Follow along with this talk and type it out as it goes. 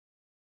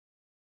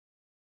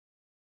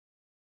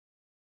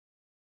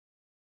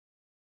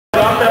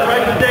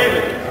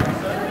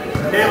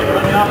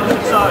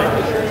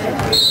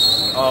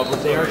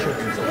They are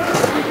shooting themselves.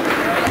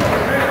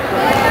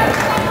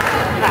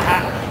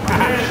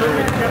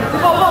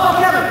 Come on,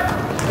 Kevin!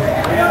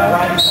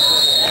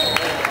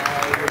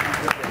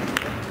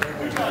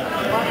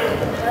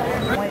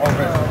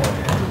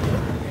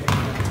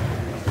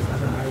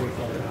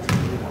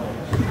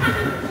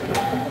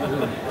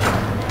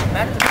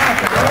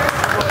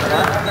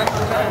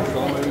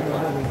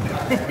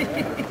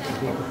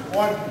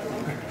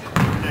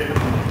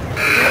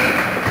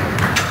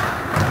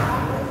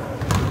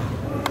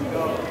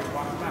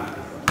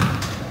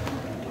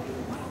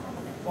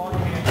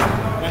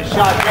 Nice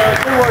shot, Derek.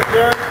 Good work,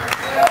 Derek.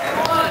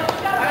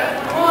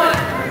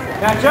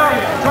 Now, Joey,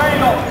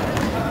 triangle.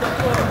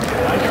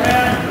 Nice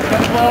man.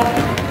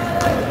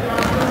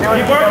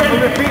 Keep working.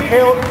 Move your feet,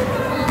 Caleb.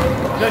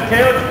 Good,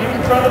 Caleb. Keep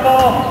in front of the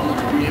ball.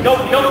 Go.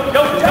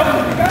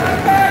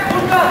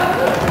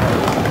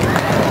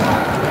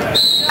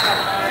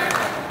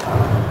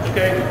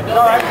 Okay.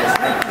 All right.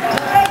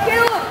 Hey,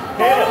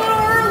 Caleb,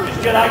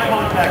 just get eye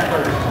contact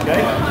first,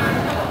 okay?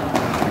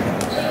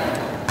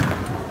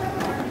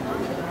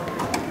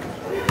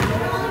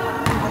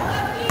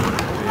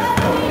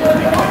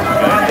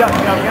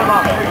 Come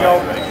on, there you go.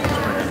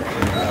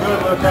 Good,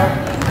 Luca.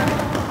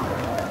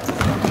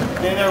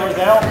 Stay there with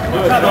the help.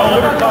 Good.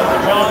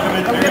 John, come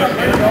in through. Caleb,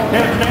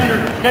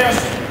 standard. Caleb.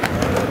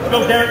 Go,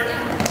 Derek.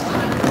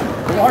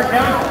 Go hard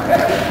down.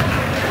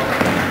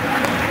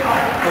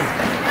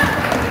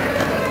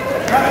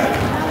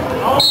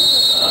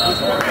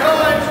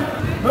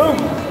 Boom.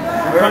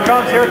 Here it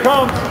comes, here it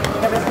comes.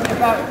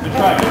 Good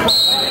try.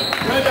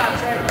 Good job,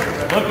 Trey.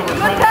 Look at what's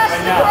running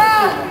right now.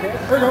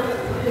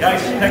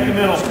 Guys, take the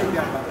middle.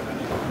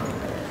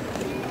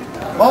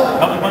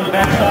 Help him on the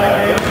backside,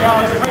 David.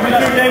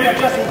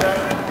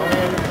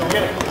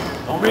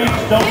 Don't reach,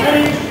 don't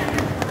reach.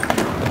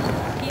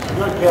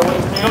 Good, Kelly.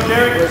 Go,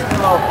 Derek.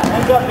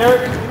 Hands up,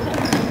 Derek.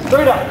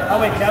 Straight up. Oh,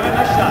 wait, Kevin,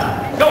 nice shot.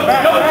 Go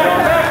back.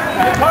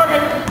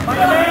 Target. Find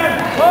the man.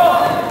 Ball.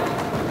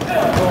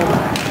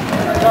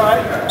 All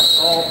right.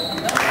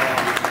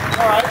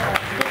 All right.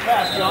 Good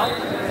pass, John.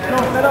 No,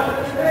 set up.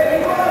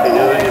 Hey,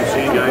 now that MC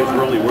guys,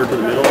 we're only working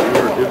the middle.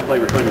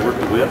 We're trying to work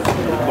the width of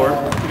the court.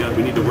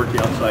 We need to work the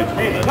outside.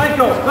 Hey,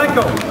 Glencoe.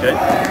 Okay.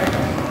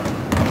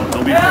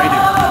 Don't be afraid to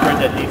spread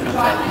that defense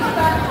out.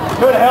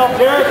 Good help,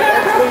 Derek.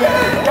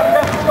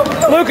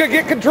 Luca,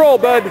 get control,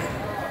 bud.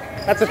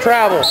 That's a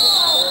travel.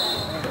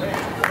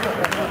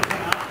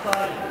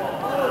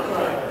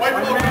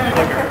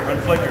 Run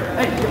flicker.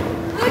 Hey.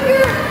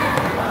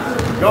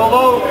 Go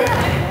low.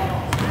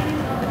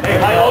 Hey,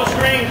 high low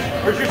screens.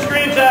 Where's your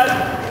screens at?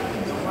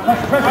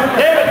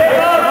 David,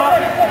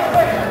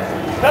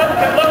 cut,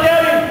 look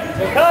at him.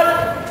 Cut,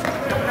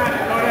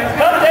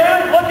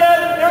 David, look at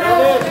him. There he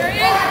is.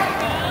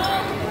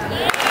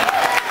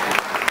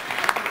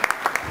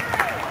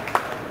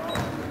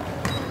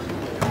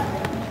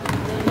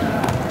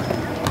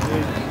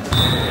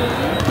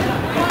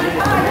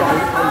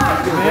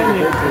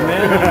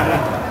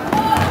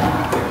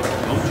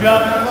 Don't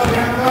jump.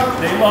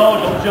 Stay low.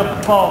 Don't jump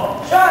the ball.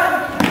 Shot.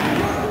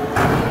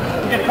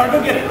 Get it, go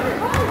get it.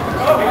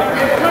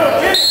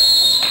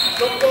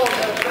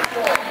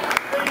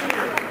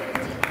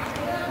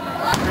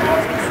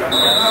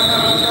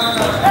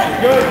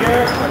 Good,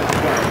 Garrett.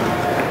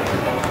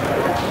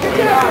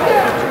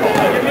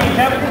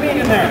 Have a meat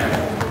in there.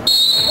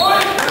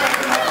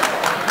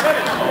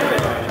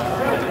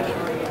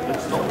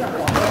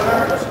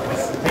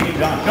 Hey,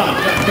 John.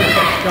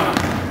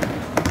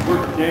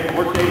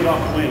 Work David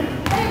off the wing.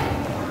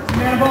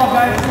 Stand ball,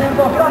 guys. Stand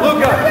ball.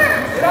 Luca.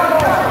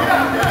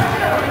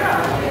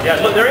 Yeah,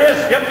 look, there he is.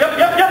 Yep. You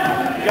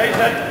guys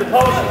at the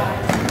post.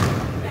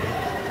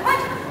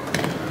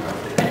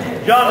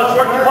 John, let's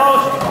work the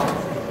post.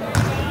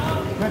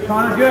 Good,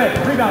 Connor. Good.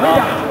 Rebound.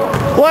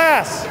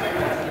 Glass.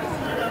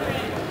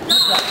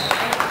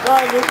 All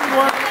right, this is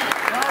one.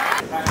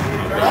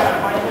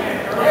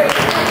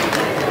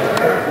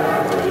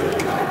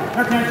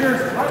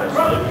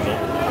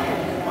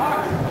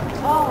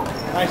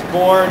 Nice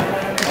board.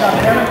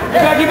 Get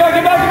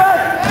back.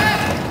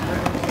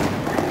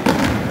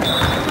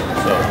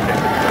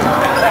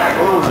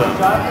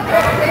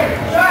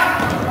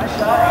 Nice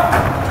shot.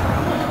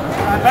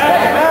 Back.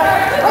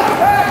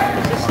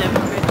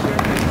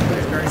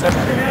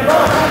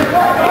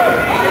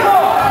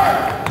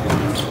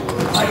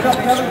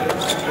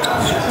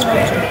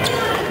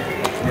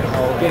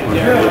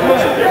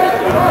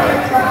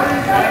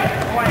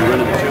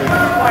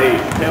 Hey,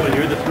 Kevin,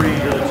 you're the 3,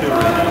 you're the 2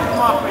 right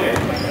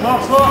now.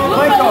 Slow.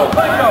 Glencoe.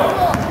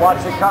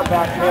 Watch the cut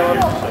back, Caleb.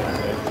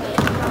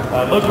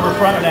 Look over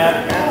front of that.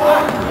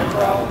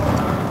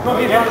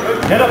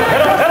 Head up.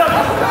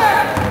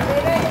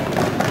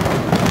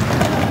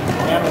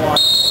 And one.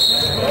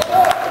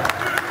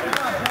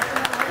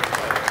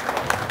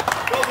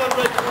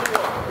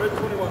 Red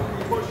 21.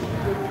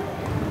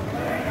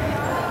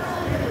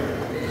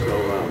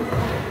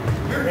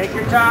 Take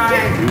your time.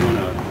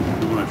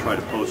 We want to try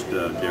to post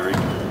Derek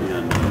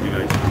and you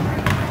guys.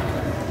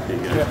 Okay,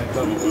 guys.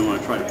 We want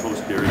to try to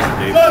post Derek and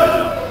Dave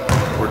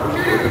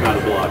working out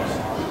of blocks.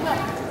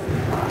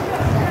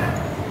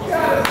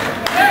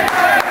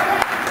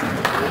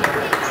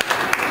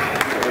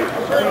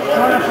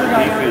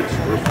 defense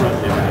or front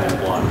defense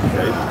block,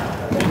 okay?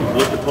 And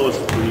look the post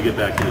when you get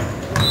back in.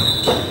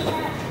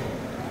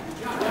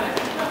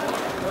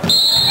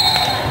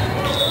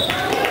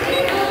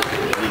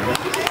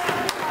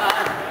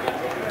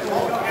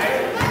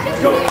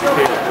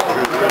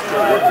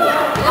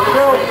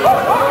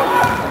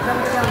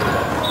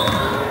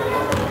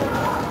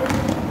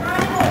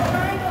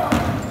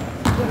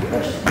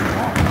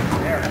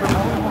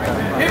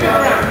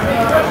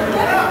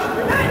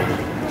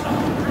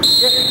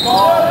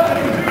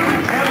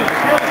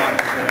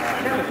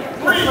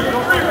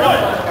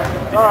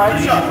 All right.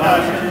 3,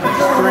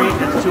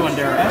 that's 2 on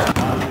Derek.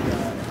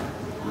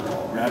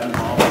 Grab the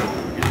ball.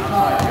 Get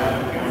outside,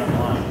 grab it, get on the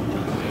line.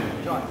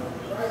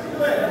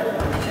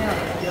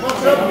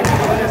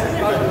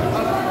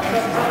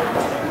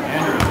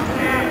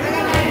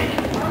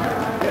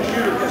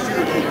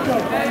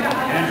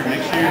 Andrew,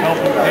 make sure you're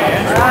helping. Hey,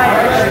 Andrew.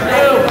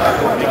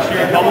 Make sure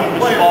you're helping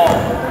with the ball.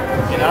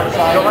 Get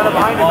outside. Don't let him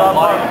behind you, Bob.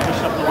 Bob.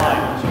 Push up the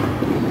line.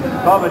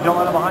 Bubba, don't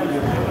let him behind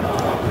you.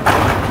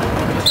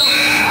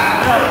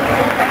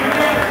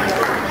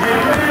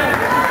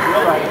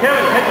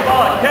 Kevin, hit the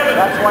ball. Kevin,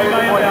 that's why you're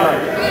the point guard.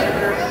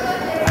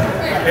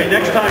 Hey,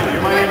 next time,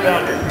 you're my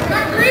inbounder.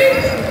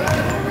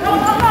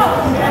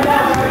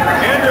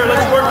 Andrew,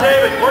 let's work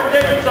David. Work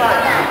David's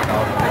side.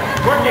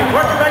 Work it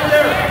right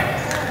there.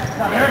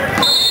 Come here.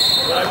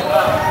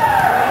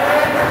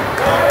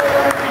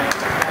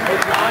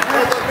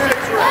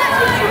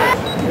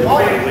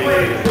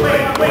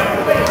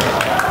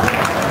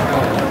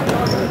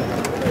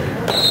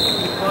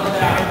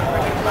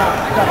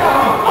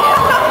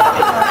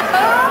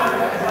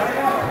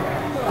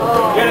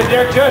 Get it,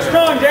 Derek. Just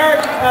strong, Derek.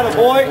 Atta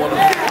boy.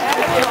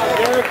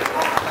 Derek.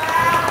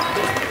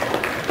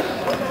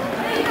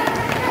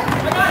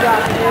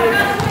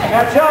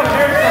 Catch up,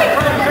 Derek.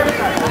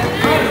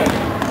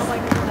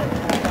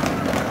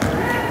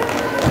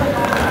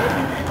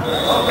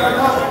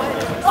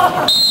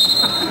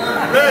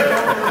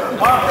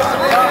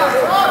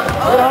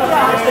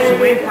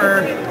 Wait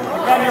for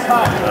grab your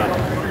pot.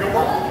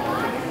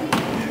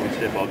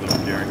 Step all good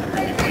on Derek. You're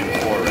going to be playing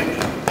 4, right?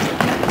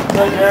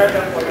 Good, Derek.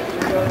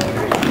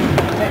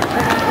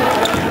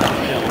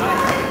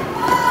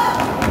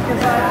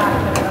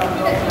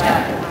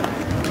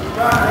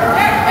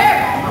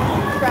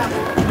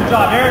 Good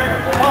job, Derek.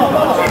 Come on.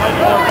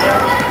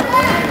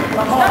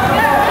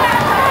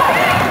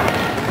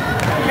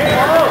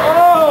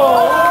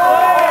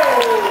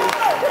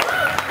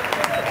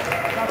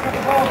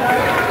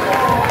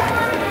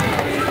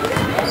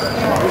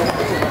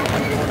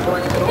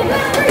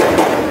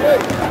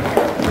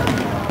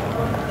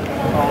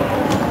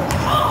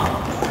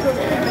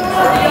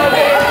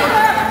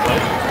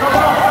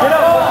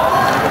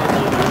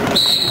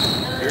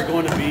 You're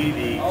going to be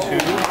the 2.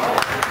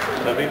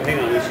 Let me hang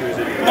on this year's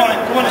in. Come on,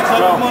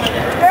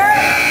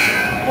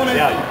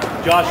 Yeah,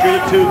 Josh, you're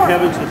the 2,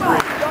 Kevin's the 3.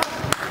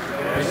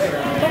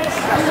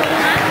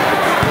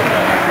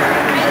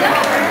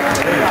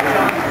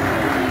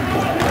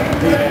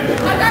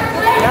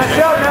 Match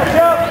up.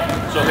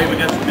 So hey, we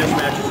got some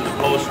mismatches in the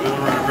post. We want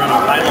to run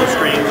our high-low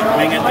screens,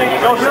 wing it, then you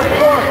Go, Derek.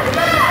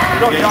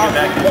 Go, get Josh.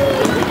 back in.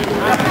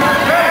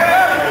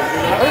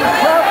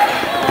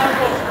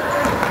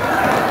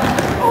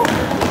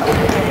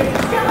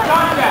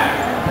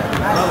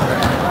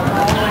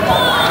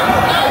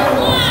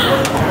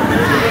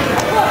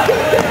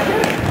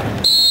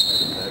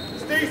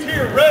 Stays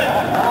here, red.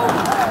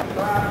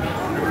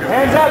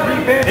 Hands up,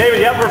 defense. David,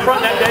 yep, we're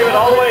fronting that, David,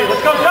 all the way.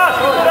 Let's go, Josh.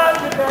 Go for that.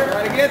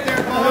 Try to get there,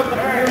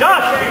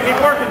 Josh, keep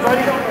working,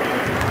 buddy.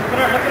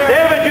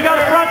 David, you got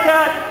to front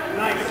that.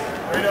 Nice.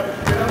 Straight up.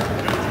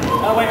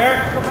 Oh, wait, Eric.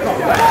 Go.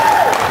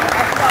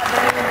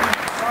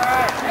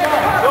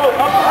 Go,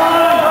 up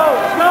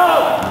on, go.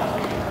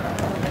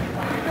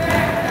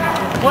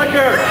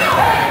 Flicker.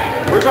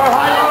 Where's our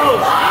high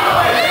lows?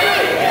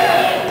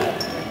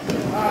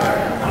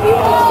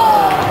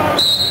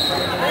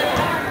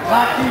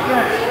 Lock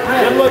defense.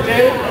 Good look,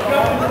 David.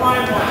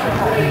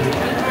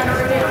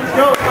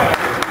 Go.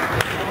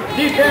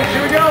 Defense,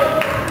 here we go.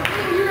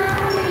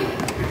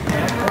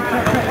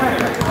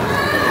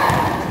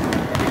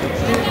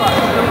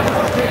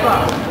 Keep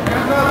up.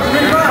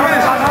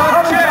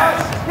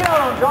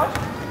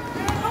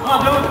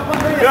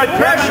 Good,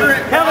 pressure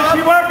it. Kevin,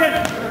 keep working.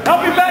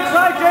 Help your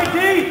backside,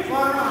 JT.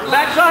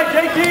 Backside,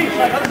 JT.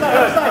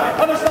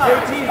 Other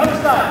side.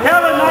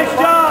 Kevin, nice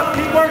job.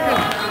 Keep working.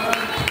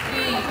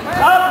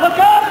 Up, look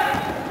up.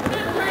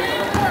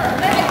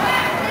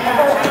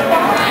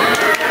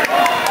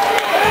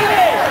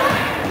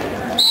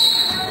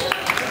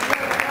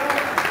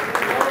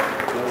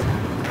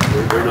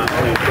 We're not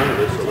playing in front of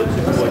us, so let's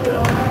avoid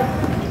that.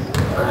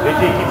 JT,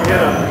 keep your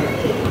head up.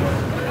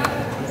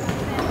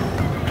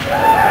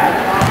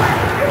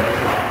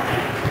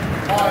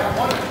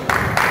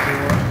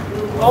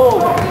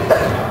 Oh!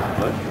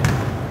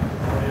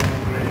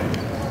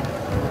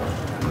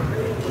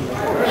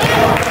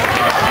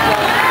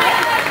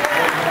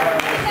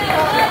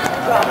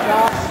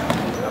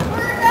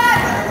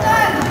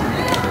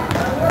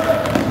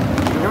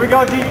 Here we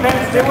go,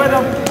 defense. Stay with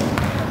him.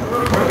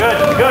 Good,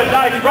 good,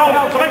 nice. Roll.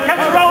 Somebody catch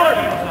the roller.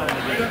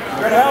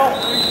 Good help.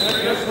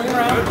 Good. Swing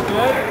around.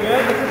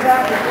 Good. This is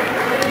happening.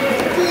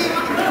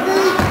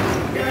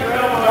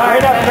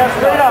 Straight up, Jeff.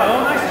 Straight up.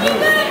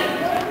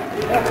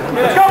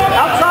 Let's go.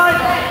 Outside.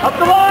 Up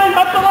the line.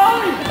 Up the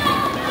line.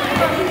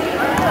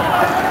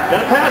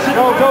 Gotta pass it.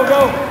 Go.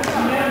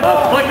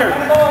 Flicker.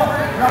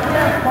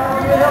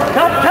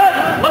 Cut.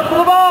 Look for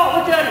the ball.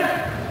 Look at it.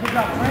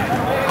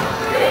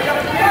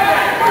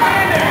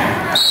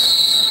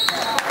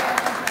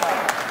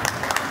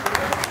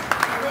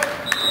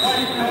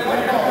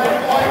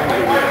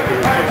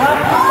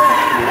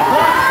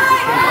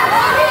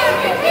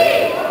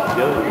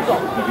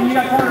 You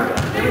got corner.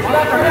 Get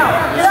out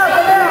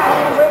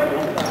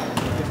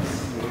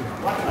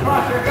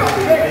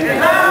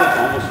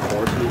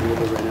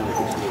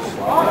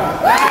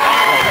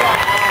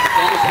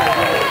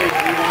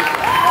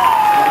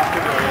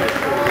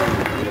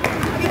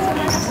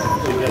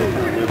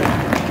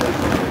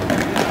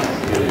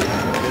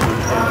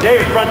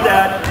Dave, front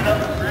that.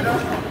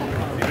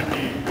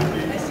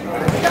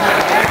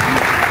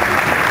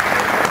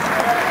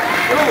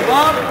 Go,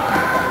 Bob.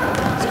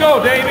 Let's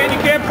go, David. You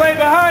can't play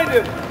behind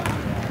him.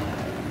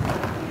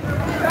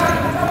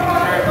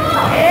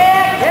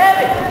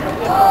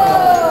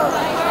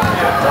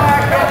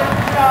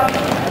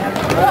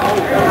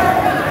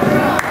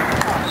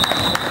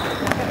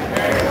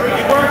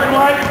 Keep working,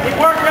 Mike. Keep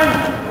working.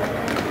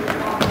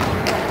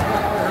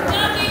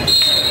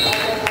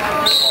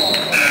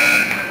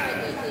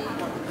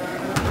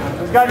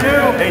 Got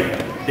new. Hey,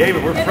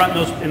 David, we're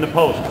fronting those in the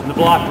post, in the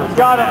block.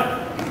 Got him.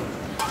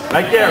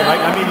 Right there, right?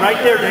 I mean,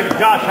 right there, David.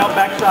 Josh, help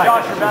backside.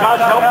 Josh,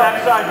 help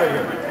backside right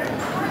here.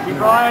 Keep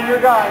an eye on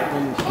your guy.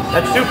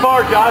 That's too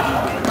far, Josh.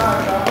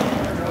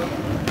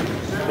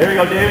 There you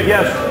go, David.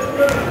 Yes.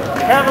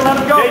 Kevin, let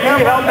him go. Yeah,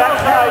 you help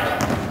backside.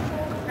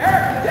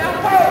 Eric, down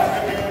post.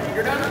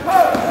 You're down the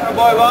post. Good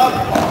boy, Bob.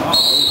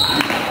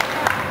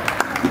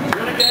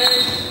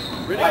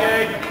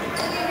 Renegade.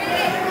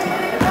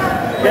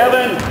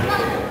 Kevin.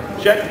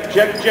 Check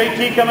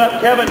JT come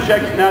up. Kevin,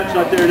 check. No, it's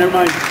not there. Never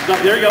mind. It's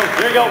not, there you go.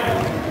 There you go.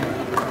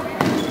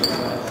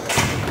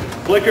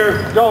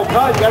 Flicker. Go,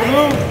 Bud. You gotta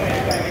move.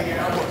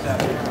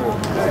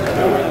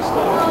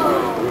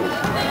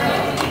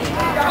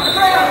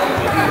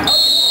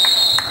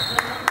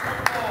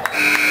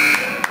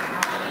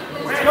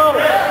 Let's go.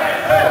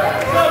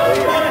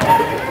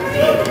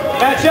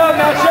 Match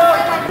up.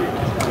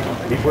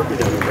 Keep working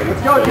down there, buddy.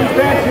 Let's go,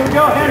 defense. Here we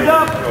go. Hands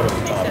up.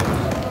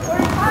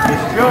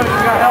 Good.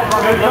 You got help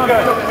on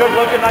Good. Good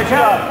looking. Nice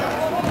job.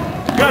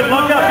 Good.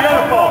 Look up.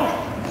 Beautiful.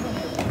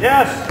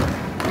 Yes.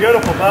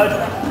 Beautiful, bud.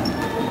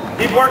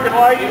 Keep working,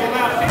 White.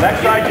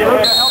 Backside, get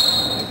it.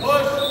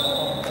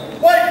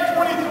 White,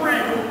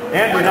 23.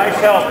 Andrew, nice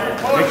help.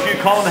 Make sure you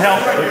call him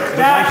help.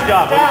 Nice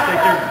job. Let's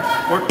take your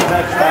work to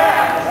that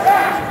side.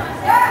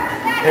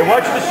 Hey,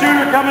 watch the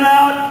shooter coming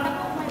out.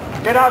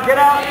 Get out.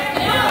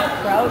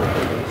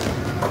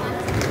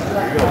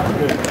 There you go.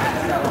 Good.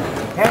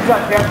 Hands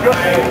up, Kev. Good.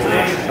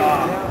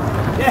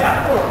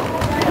 Yeah.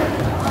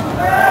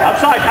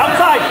 Outside.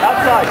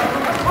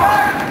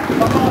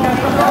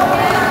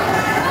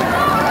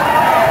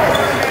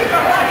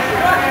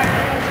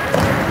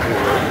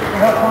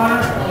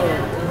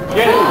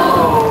 Get it.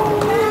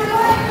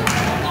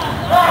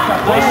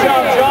 Nice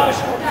job, Josh.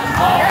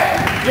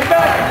 Get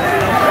back.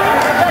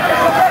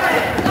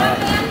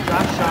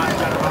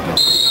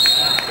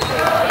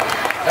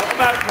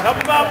 Help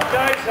him out,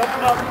 guys. Help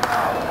him out.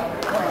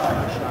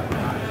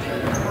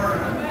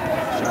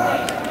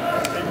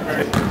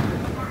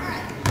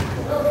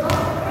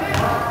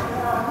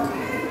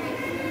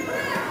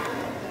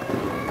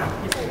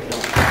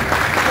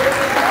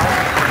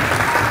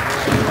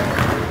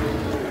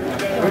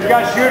 We've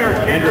got shooters.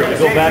 Andrew, you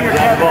go back and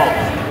get the ball.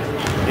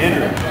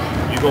 Andrew,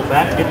 you go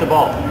back and get the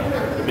ball.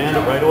 Demand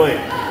it right away.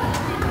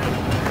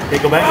 Okay,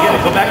 go back and get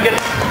it. Go back and get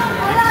it.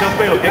 Don't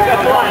fail. Get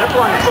up the line.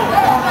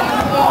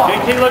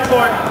 JT, look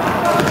for it.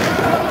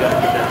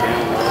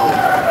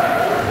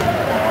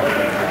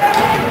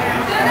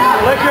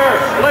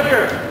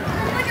 Flicker.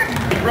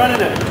 Keep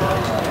running it.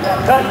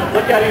 Cut.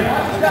 Look at him.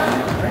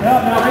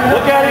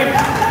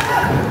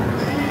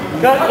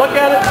 Cut. Look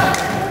at it.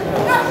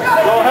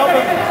 Go help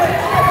him.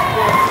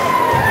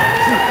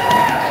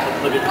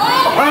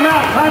 Time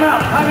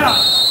out.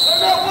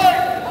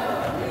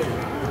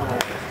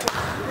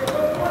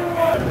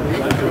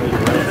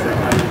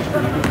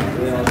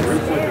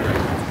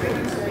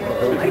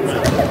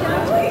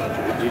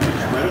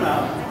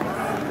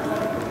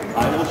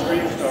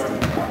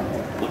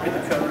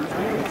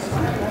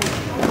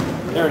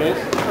 There it is.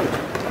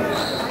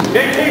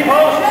 JT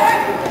post.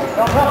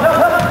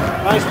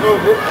 Nice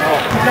move. There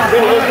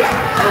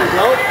we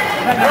go.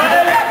 Run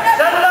it.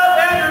 Set it up,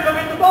 Andrew. Go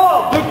get the ball.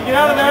 Luke, get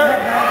out of there.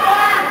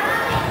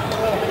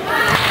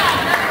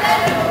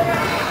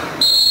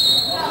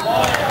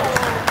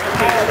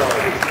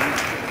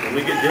 When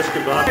we get disc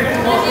about.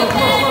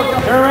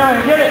 Turn around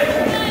and get it.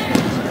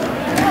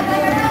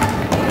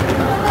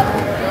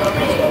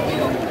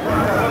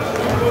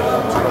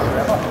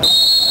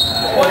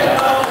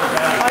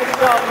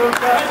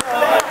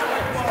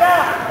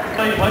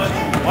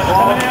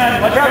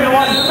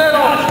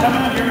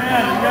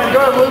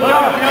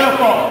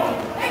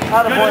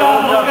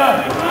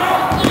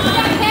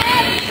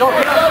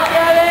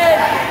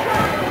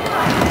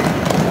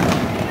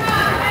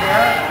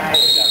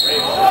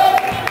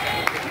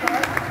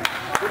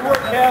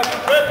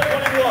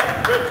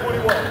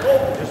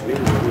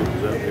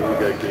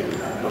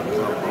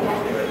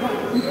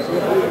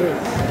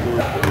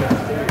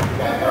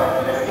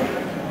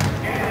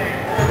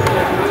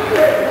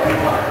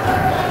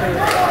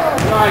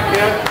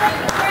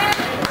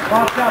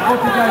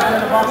 both you guys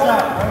in the box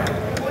out.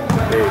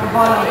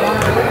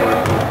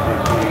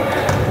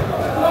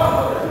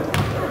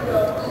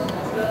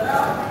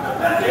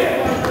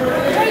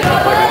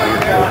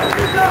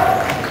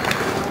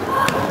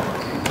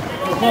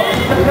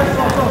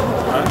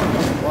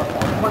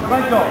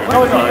 Glencoe,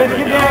 let's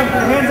get down,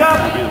 hands up.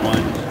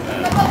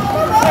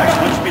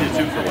 Let's be the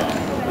two for a while.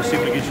 Let's see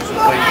if we can get you some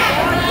weight.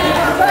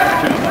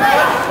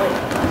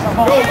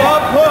 Go,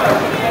 Bob, push.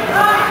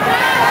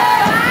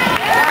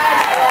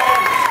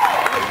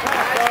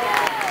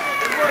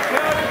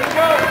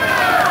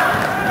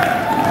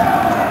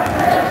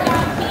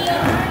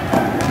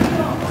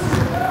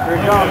 Here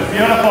he goes.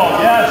 Beautiful.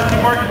 Yes,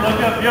 keep working.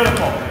 Look up.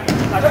 Beautiful.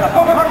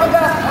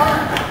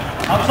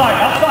 Outside.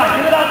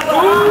 Get it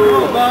outside.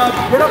 Ooh, Bob.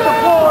 Get up the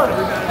floor.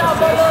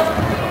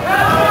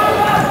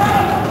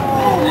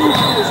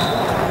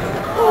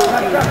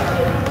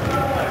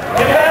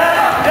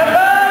 Get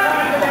back.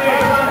 Let's go.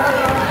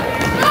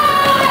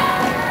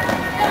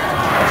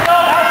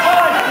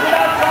 Outside. Get it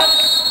outside.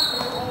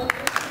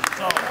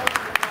 So,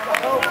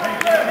 that's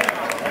okay.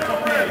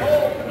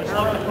 Let's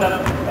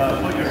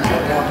look at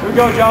that. Here we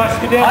go, Josh.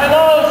 Get down. High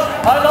lows.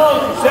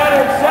 Set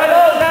it.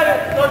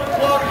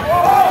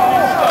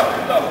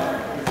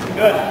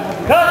 Good.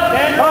 Cut,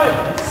 Dan.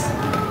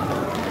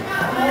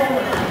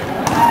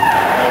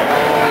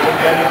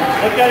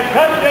 Look at it.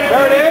 Cut, Dan.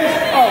 There it is.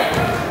 Oh.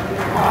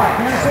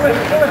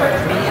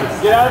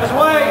 Get out of his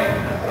way.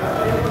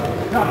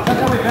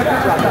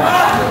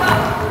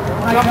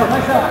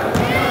 Nice up.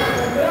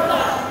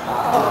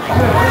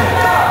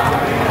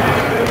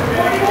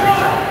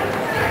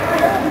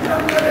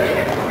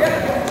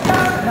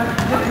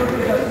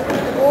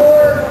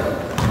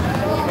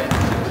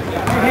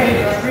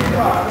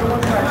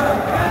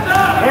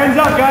 Hands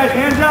up, guys.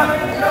 Hands up.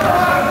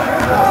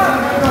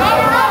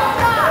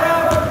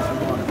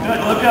 Good.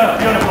 Look up.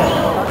 Beautiful.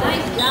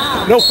 Nice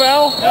job. No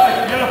foul?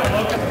 Yeah, beautiful.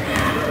 Look up.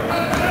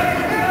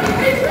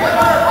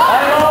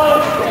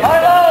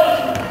 High lows.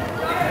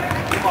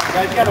 Come on,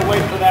 guys. Got to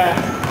wait for that.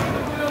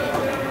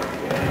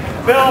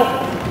 Phil,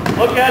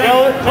 look at him.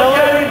 Look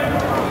at him.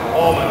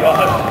 Oh my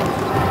God.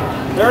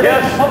 There it is.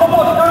 Come on,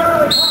 start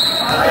early.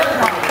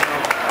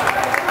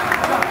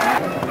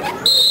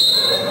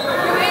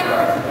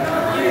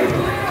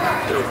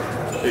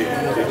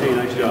 Hey,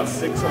 nice job.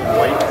 6 on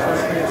white. Is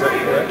that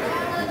correct?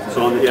 So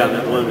on the,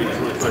 that one, we just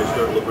want to try to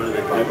start running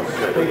that dribble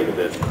set a little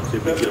bit. See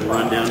if we can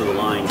run down to the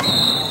line.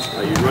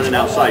 You're running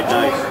outside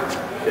nice.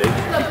 Okay,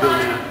 keep doing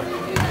that.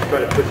 Try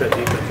to push that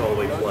defense all the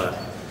way flat.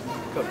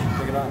 Coach,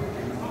 take it on.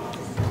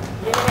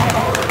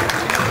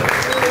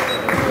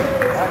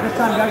 This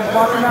time, guys,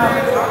 walk him out.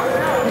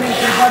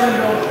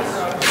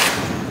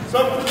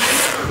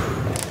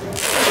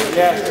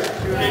 Yes.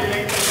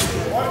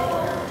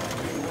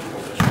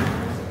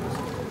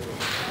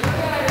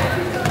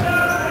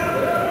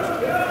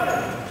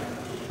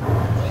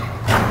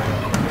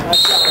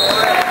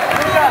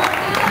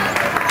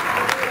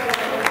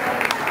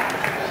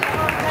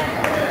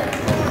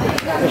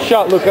 Nice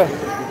shot, Luca.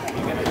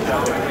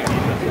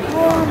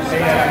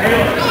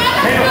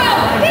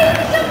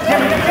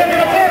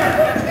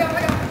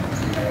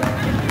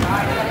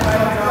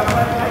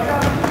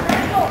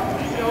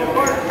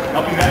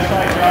 Help you back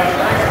side, Josh.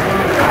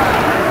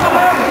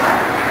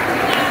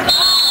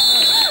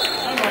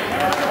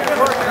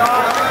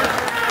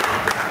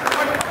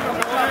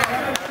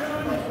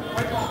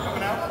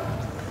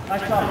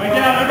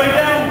 Everybody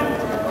down.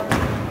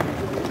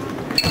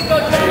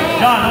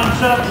 John, let him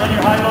set up, run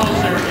your high lows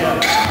there again.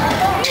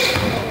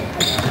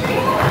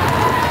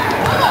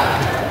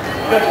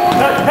 Good.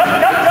 Cut,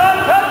 John,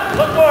 cut.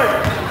 Look for it.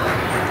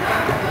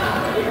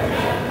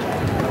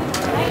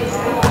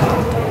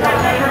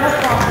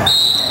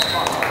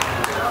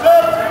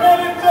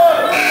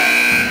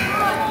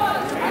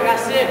 I got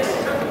 6.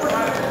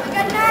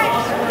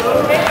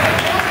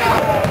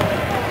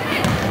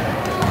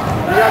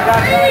 You got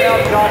guys coming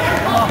out, Josh.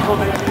 Come on, little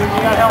bit. You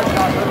got help,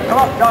 Josh. Come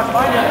up, Josh.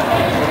 Find it.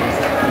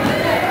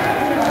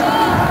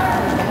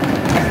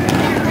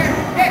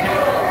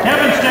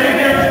 Kevin, stay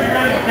here. Be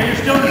ready. Okay, you're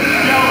still in the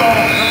shell roll.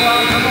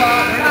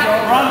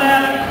 Run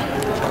that.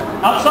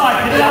 Outside.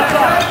 Get it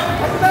outside.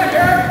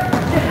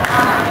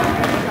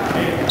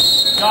 Hey,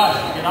 Josh,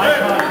 get eye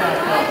contact.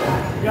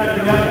 You got to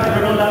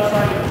dribble it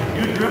outside.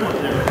 You dribble it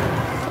there.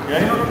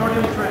 Okay?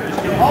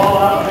 Just get the ball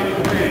out and make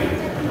it big.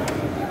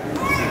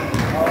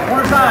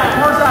 Corner side.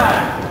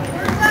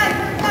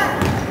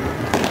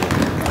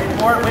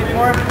 Wait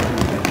for it.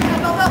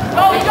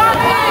 Go,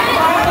 Johnny!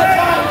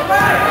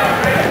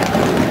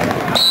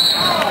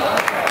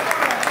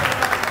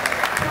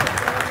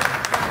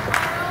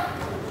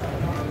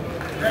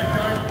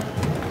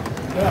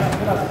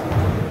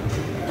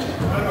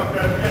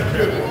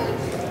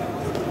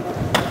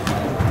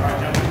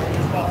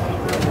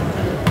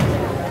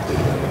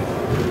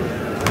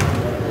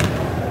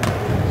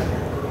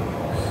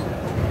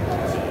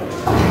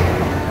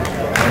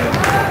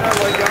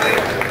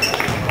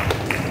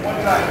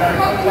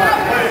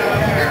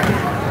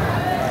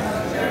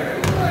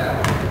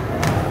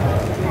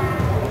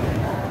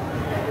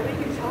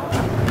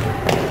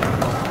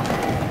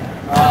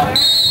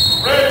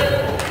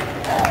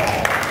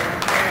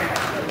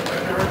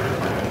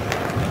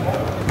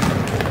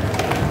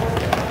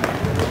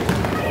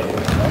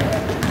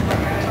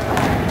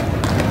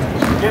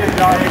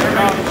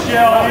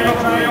 shell.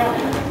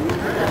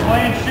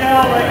 Playing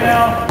shell right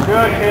now.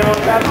 Good, Caleb.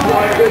 That's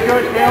good.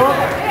 Good, Caleb.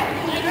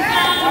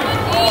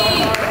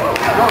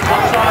 Go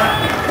outside.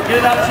 Get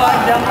it outside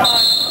and down the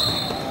line.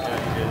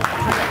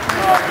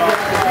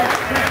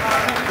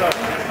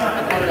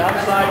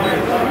 Outside.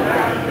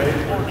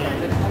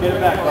 Get it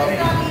back, Bob.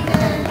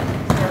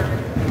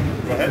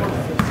 Go ahead.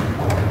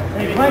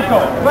 Hey,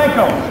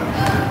 Glencoe.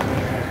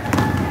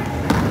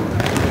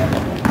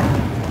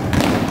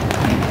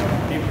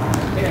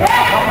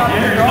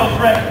 There's no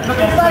threat. Look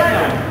inside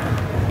now.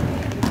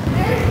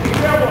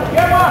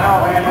 Get him on. Oh,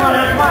 man.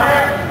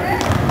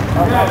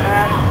 Come on,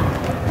 man.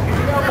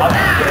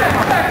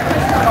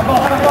 Come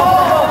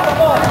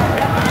on.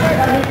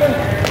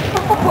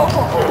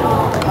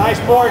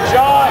 Nice board,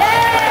 Josh.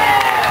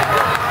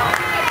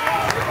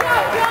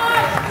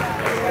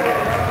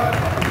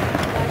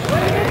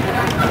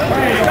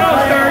 Go,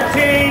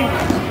 13.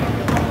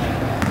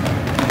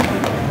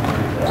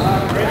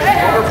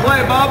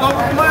 Overplay, Bob,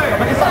 overplay.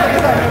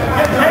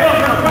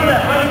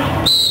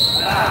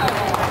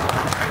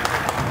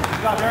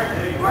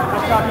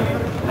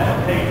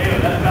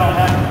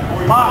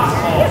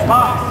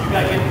 Box. You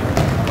got to get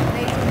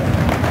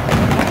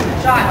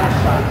shot.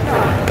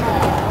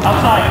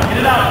 Outside. Get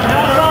it out. Get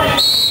outside.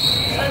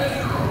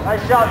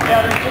 Nice shot,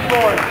 Kevin. Good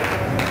board.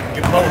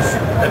 You're close.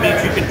 That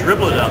means you can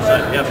dribble it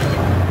outside. Yep.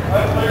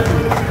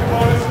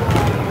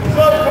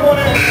 Come on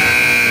in.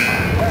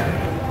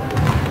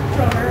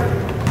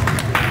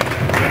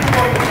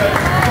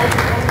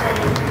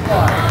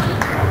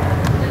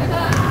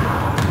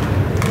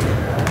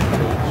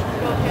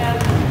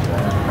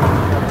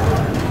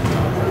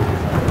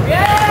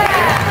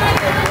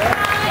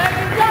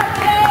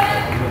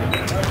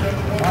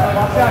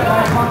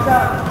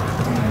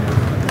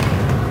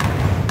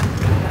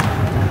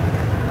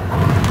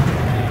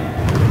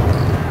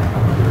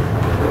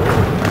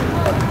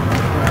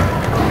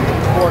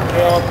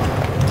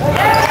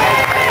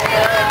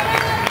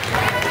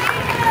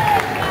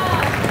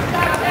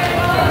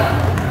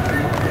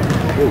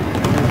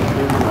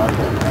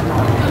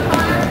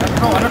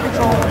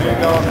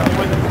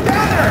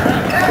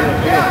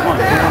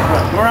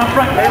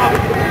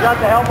 Got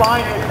the help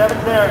behind you.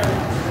 Kevin's there.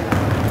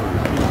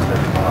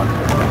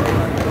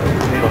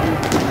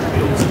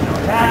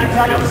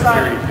 Attack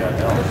outside.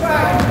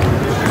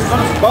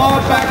 Ball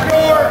back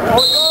door.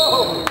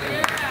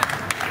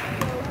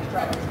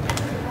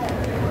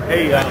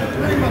 Hey,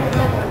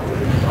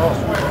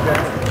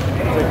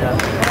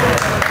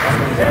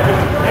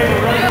 Hey,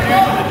 we're running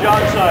fusion to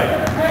John's side.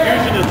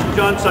 Fusion is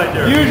John's side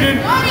there. Fusion.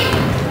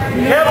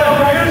 Kevin,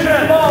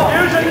 fusion.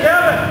 Fusion,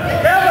 Kevin.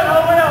 Kevin,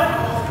 all the way up.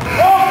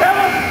 Oh,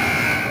 Kevin.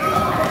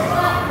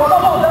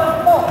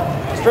 Ball.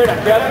 Straight up,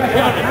 Kevin.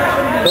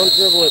 Don't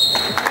dribble it.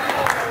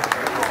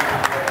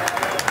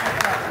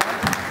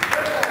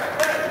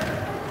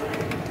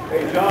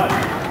 Hey, John.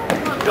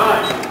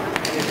 John,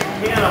 if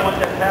you can, I want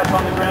that pass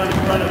on the ground in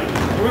front of you.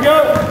 Here we go.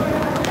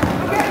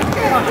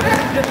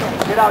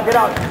 Get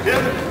out.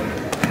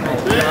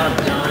 Good job,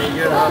 Johnny.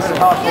 Good hustle.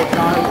 Hustle,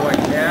 Johnny. Boy,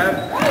 Kev.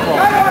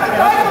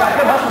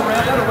 Good hustle,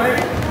 man. That away.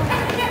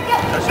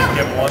 That's just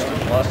Kev lost his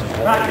ball.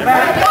 Back.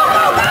 Go!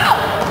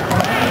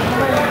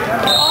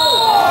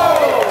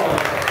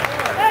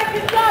 Hey,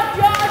 good job,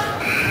 Josh.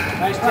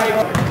 Nice take.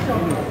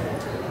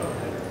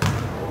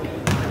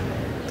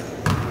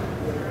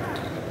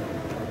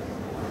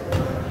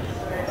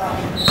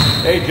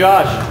 Hey,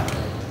 Josh,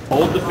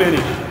 hold the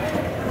finish.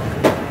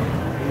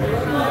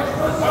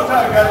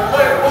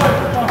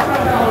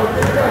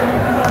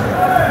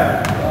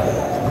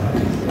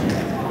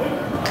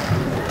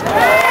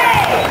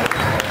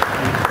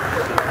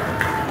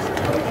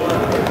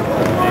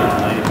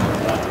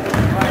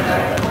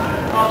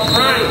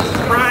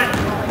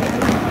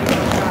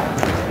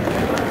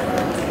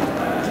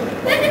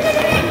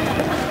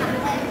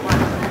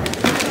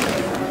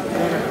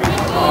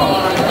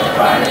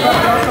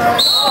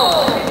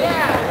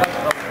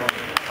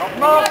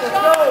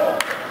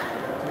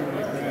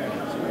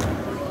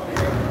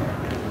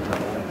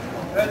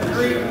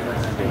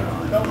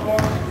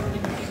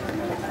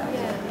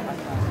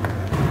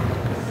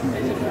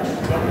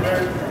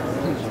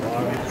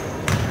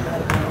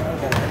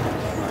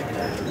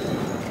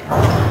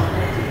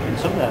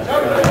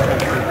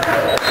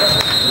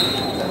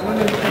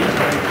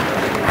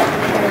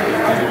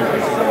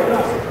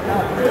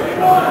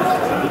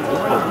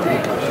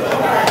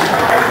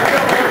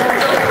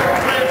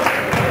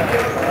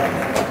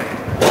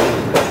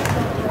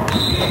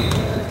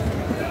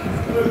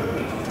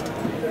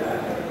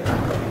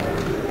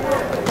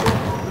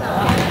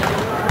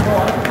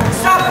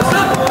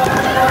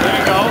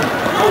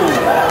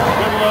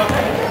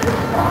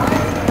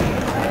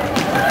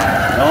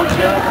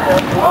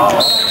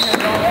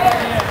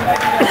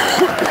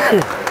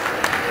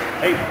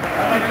 Hey,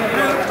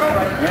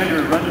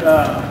 Andrew, run the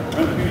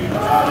fusion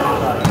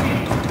outside.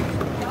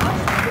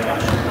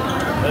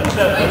 Let's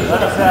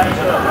set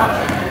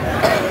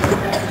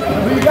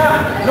Who you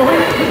got? No,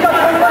 he's got to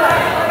come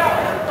back.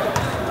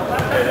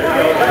 There you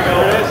go.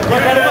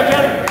 Look at it.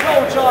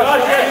 Oh, Josh.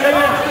 Josh, set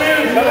the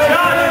screen.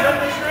 Josh, set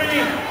the screen.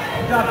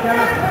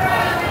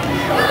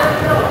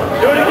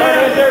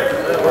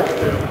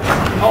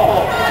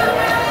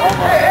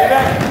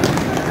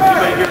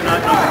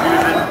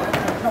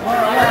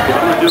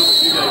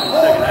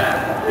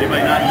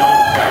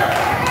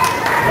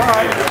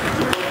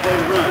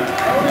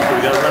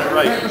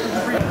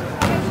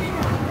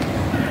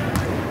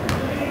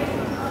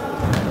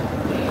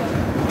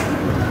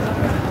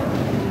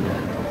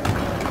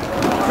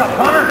 up,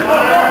 Connor.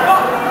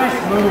 Nice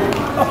move.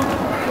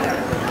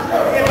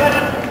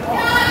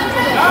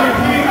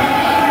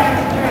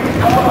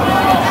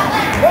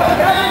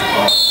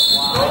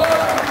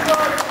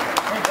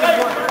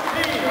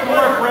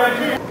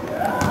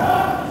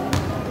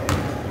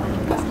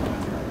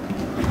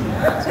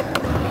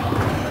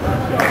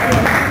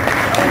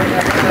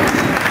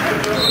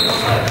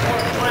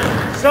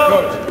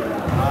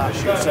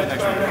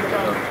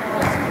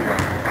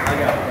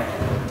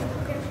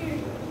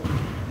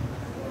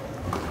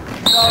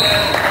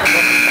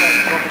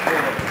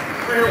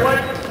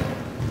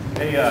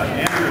 Hey,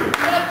 Andrew,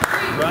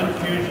 run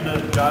fusion to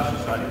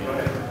Josh's side of you.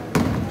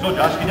 Go,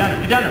 Josh, get down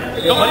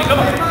there, Go, buddy, come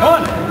on.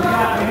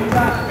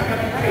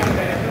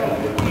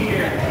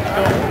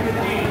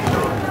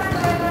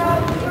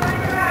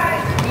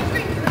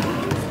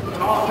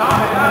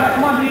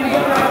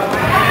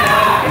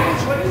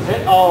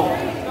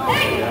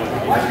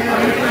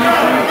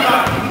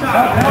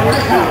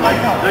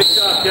 Nice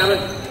job, Kevin.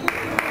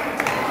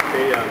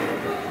 Hey,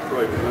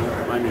 Troy,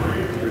 remind me.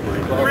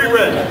 Three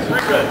red.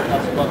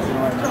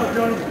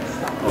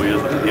 Oh, yeah,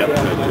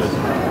 good.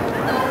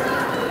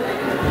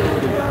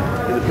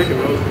 In the pick and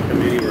rolls can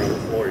come anywhere on the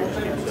floor. You just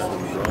keep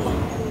setting them rolling.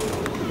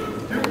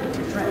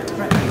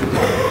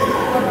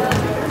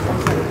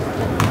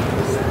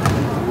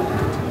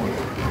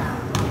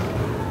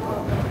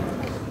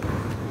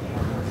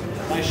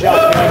 Nice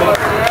shot, Kevin.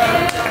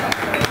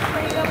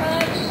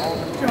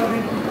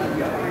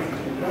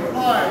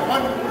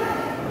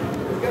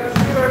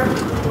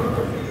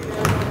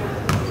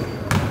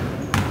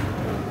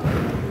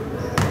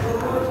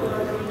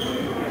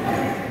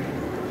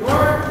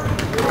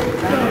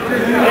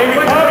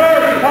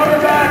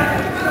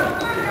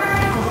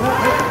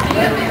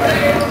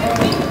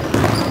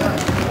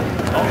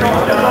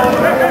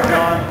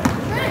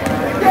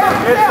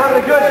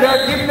 Good,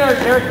 Derek. Keep him there,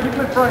 Derek. Keep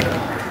him in front.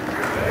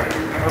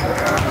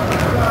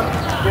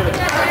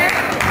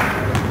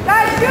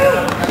 Guys, shoot!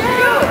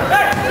 Shoot!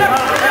 Good job,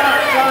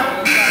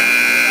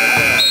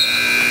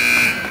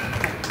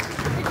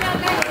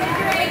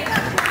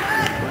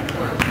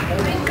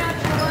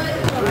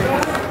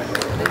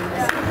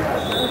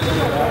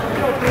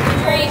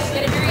 Grace,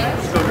 get a drink.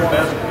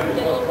 Get a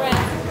little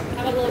rest.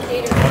 Have a little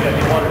gator.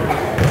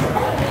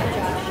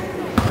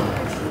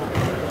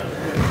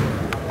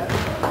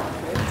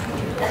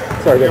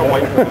 Sorry, go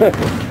Mike.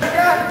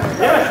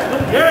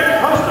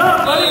 Yes, post up,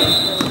 buddy.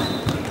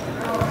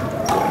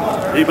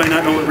 Anybody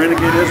not know what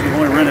Renegade is? We've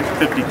only rented it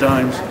 50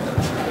 times.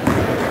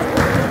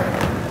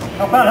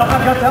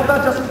 help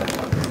out, Justin.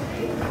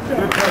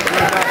 Good catch,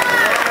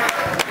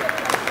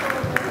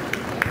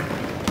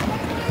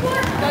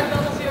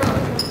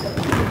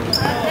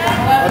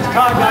 Let's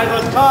talk, guys,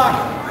 let's talk.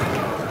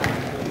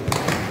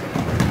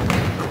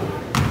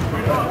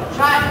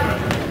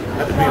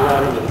 Have to be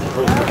louder than the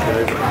post up,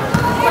 guys.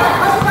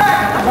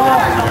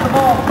 The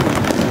ball.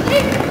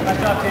 Nice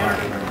job, Tanner.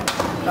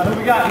 Now who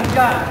we got? Who's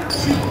got it?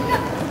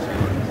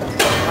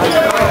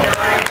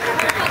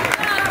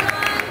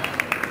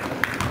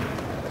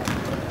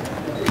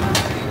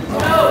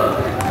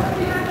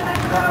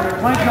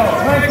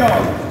 Glencoe.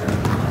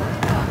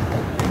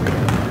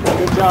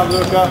 Good job,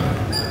 Luca.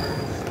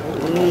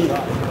 And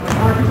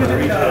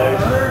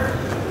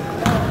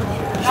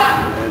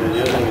then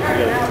the other one, we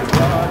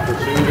got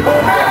pursue the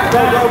ball. Go.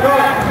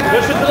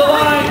 Push it to the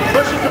line.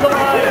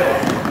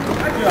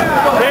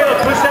 Caleb,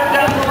 push that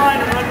down the line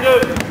and run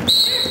good.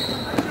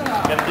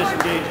 Got to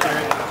disengage,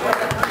 Derek.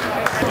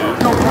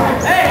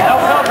 Hey,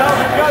 help.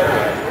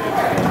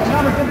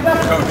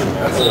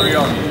 That's 3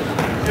 on you.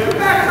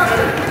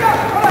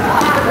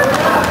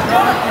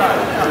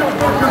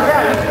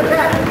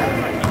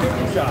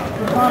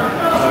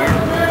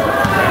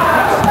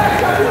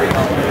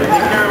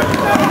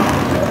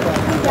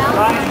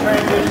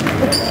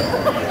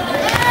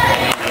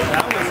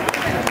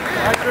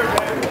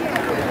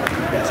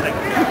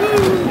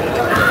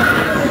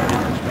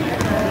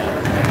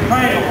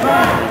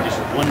 Just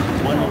one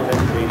little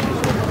hesitation.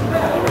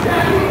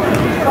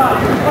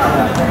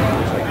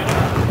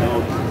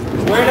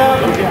 Wait up.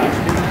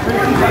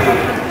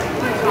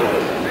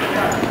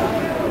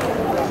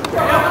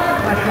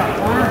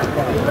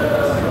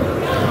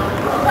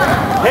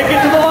 Take it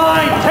to the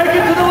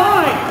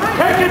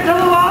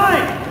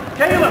line.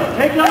 Caleb,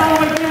 take it all the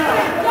way down.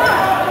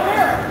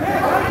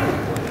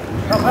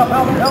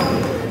 Help.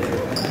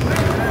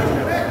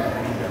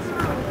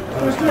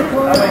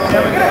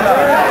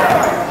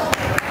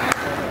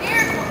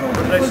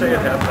 What did I say at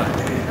halftime?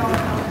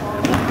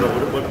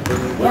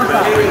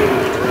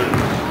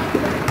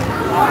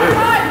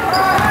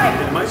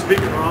 Am I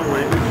speaking wrong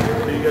language?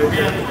 Do you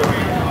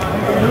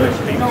guys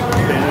speak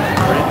Spanish?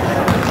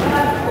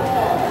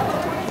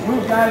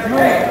 Move, guys, move.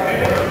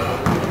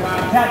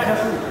 Attack,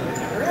 Justin.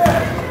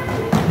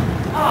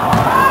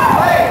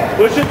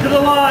 Push it to the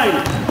line.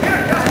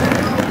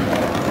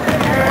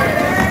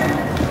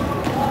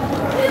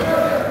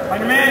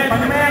 Find your man.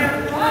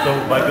 So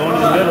by going to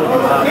the middle, you're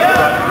allowed to try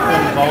to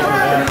defend the ball from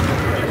that.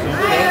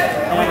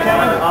 Come on,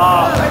 Kevin.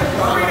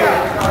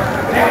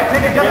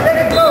 Take it, go.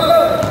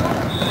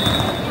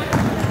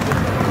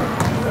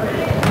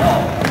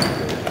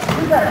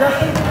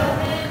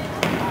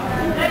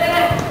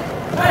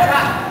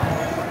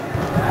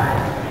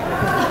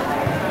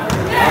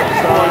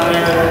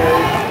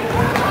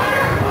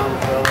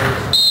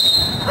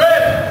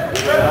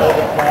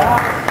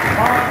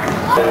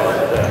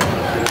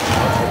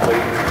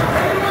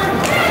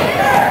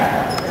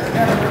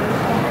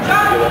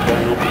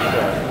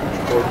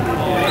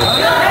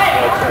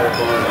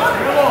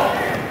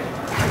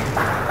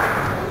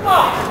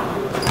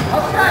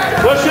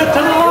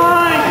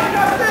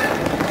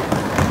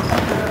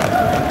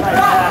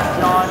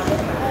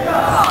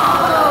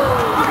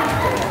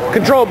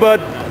 control, bud.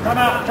 Come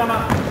out, come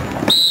out.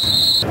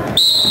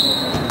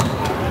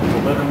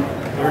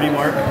 11:30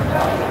 mark.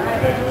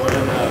 Okay, go ahead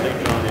and make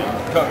it on in.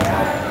 Coach,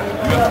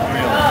 you got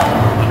 3 on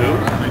them. 2?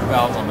 3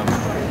 fouls on them.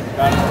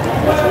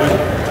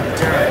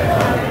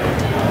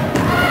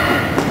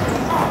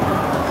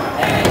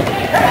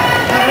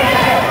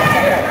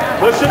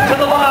 Push it to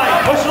the line.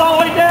 Push it all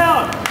the way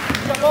down.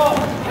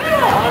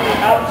 On the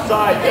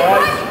outside,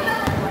 guys.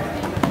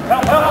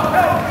 Help, help,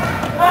 help.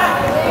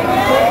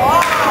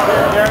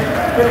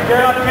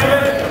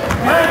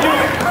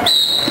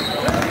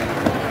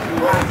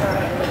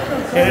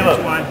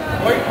 Caleb, I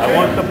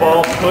want the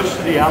ball pushed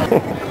to the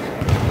outside.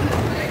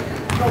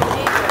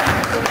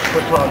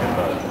 Quit talking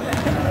about it.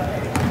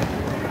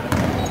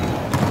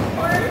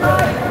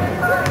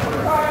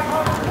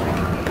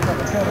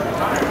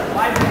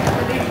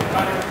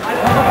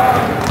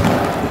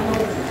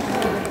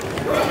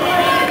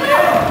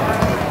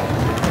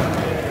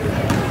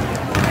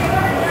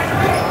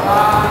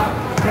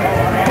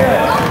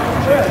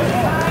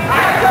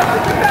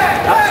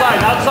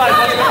 Outside,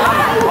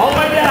 all the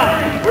way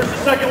down. Where's the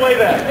second wave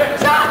at?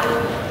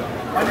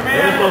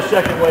 There's no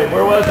second wave.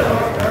 Where was it?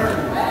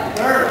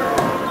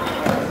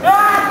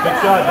 Good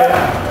shot, Dan.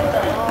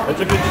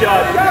 That's a good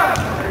shot.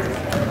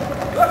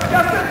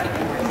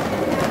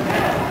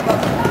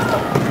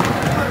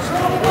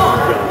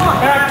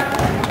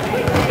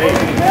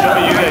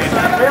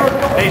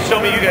 Hey, show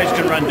me you guys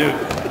can run Duke.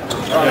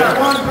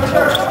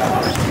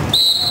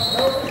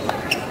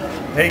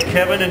 Hey,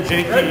 Kevin and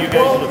JT, you guys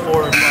are the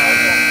 4 and 5.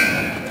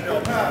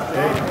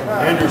 Okay.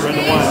 Andrew, run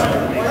the 1.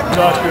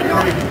 Josh, you're 3.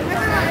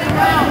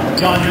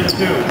 John, you're the 2.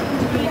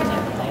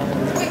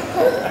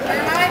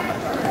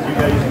 You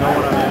guys know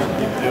what I'm asking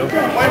you to do. I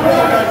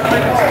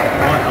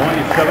want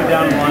you to shove it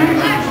down the line and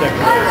run your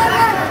second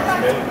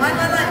wave. Okay?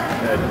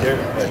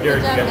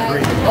 Derek, you got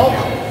 3.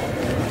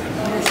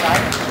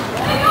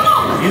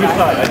 Either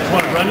side. I just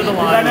want to run to the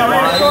line.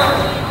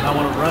 I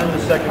want to run the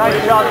second wave.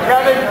 Nice job,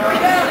 Kevin.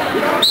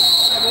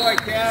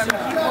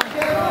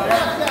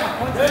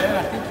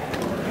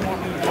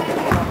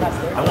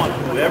 I want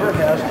whoever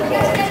has the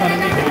ball.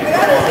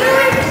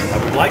 I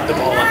would like the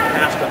ball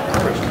passed up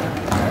first,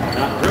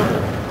 not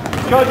dribble.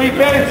 Go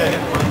defense.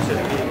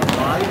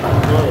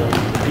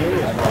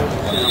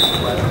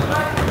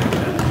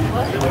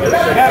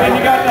 Kevin,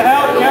 you got the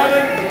help,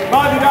 Kevin.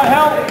 Bob, you got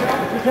help.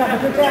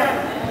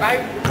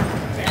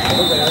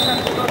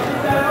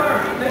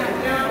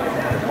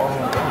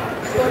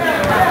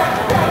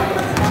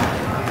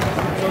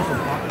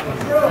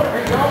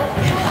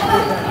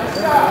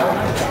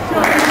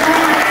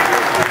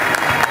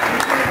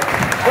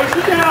 Push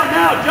it down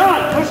now, John.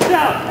 Push it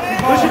down.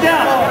 Push it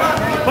down.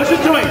 Push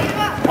it to him.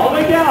 All the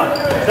way down.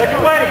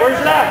 Second wave. Where's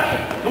it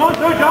at? Come on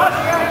through, Josh.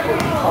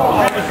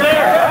 Oh, it was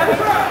there.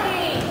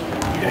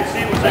 You guys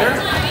see it was there?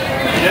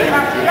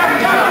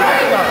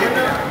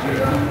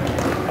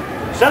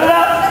 Set it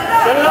up.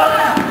 Set it up.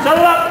 Set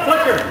it up.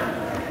 Flicker.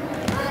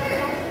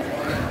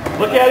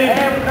 Look at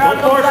him. Don't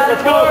force it.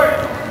 Let's go.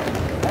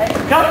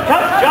 Cut.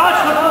 Josh,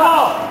 look at the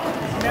ball.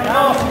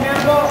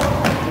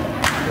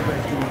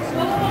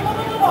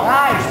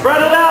 Nice.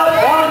 Spread it out.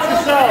 Balance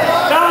yourself.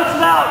 Balance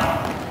it out.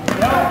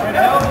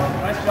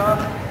 Nice job.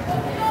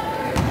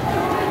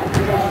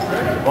 The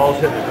ball's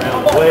hitting the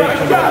ground way too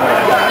much.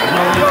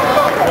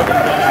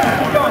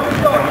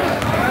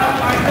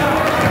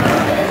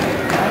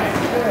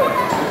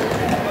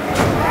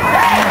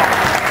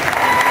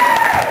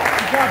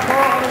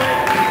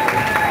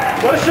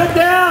 Push it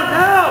down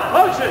now.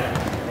 Push it.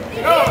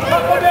 Go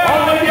down. All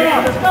the way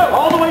down.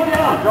 All the way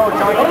down. Go,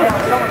 John.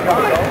 Someone's got to go.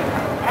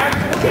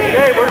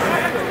 Okay, we're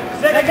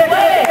Second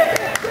wave.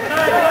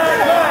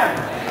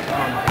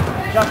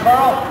 John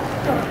Carl.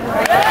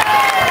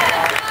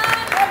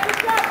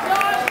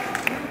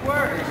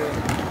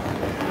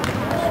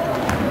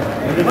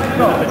 If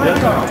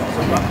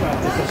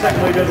the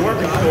second wave doesn't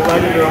work, you can go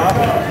right into your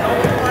offense.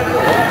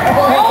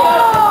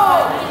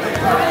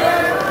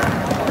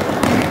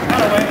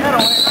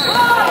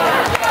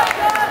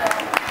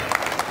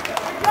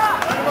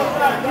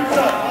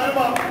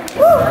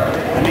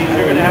 That means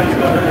you're going to have to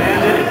go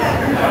hand in it.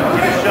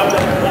 Get shoved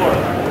up the floor.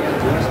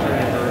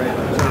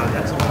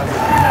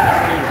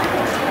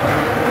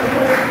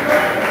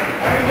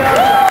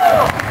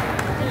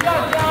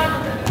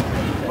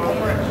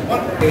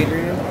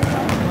 Adrian,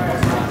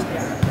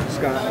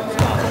 Scott.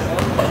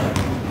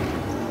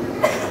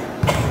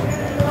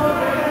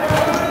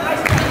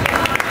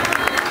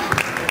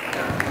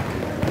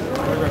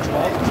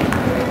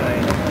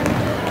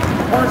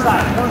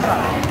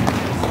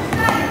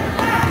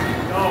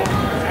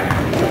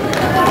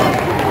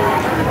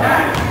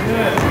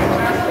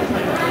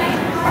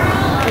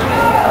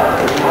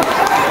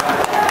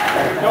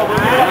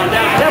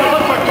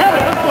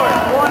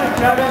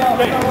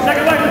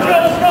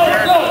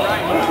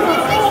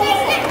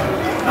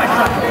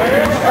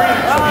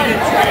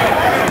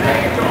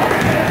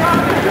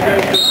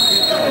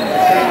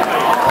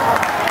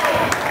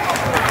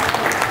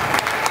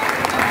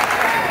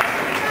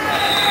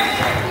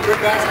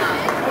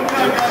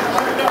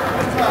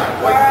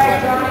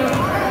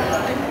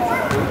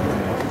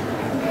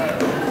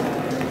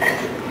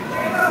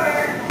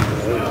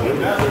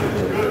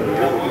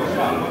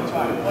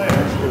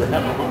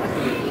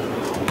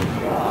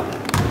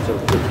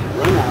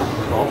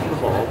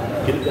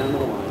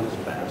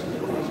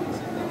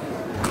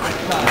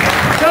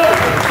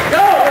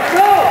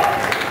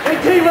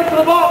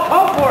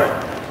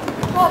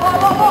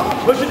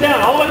 Push it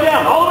down, all the way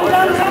down, all the way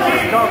down.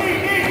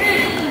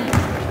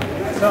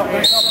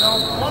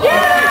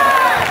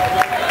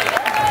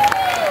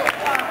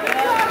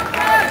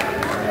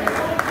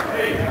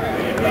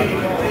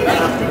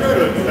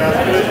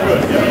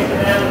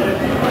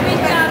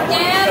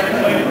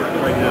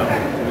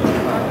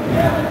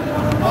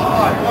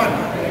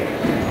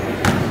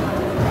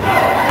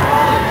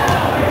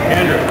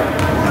 Andrew,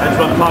 that's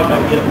what I'm talking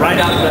about. Get it right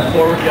out to that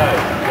forward guy,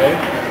 okay?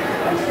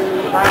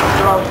 Nice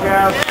throw,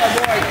 Kev.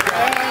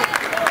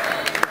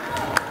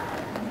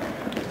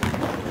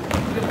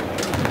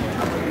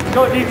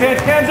 Go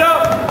defense, hands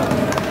up.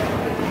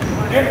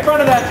 Get in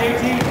front of that,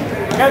 JT.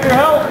 Have your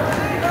help.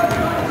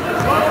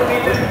 There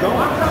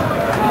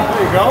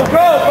you go.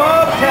 Go,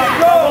 Bob. Tap,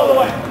 go all the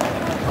way.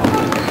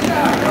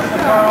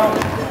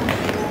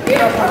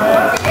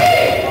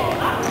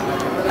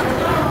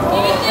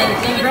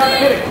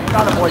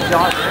 Got him, boy,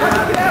 John. Bring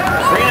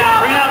it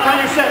out, run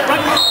your set,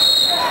 run your set.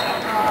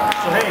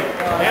 So hey,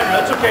 Andrew,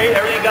 that's okay.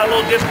 Everything got a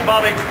little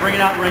discombobulated. Bring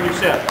it out and run your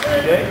set.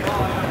 Okay?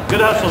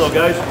 Good hustle though,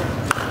 guys.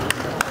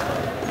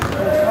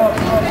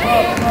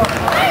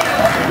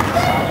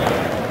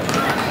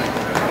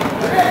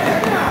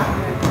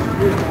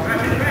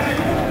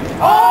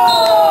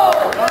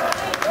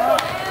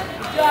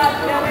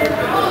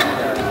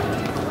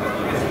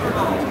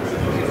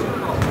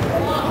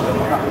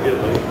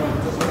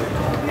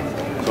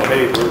 So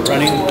hey, we're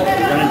running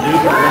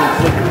Duke, we're running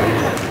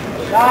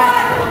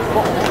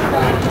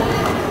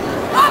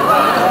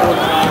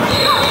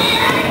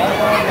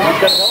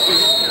Flicker.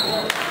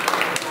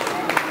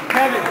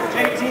 Kevin,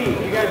 JT,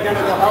 you guys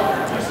gotta go help.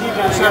 Two seeds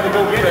on, you gotta go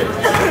get it.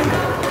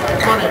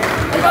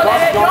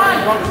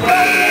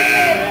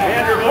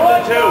 Andrew, move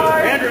to the 2.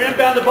 Andrew,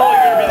 inbound the ball.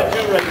 You're gonna be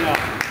the 2 right now.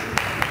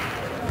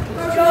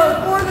 Let's go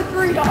for the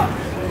 3.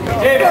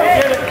 David,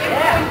 get it.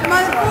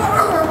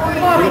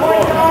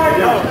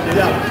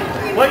 Yeah.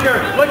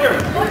 Flicker.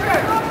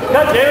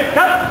 Cut, David,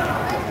 cut.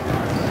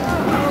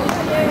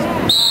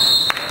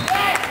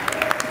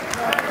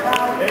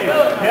 Hey,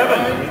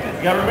 Kevin,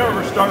 you gotta remember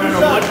we're starting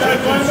on a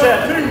 1-2-2 set.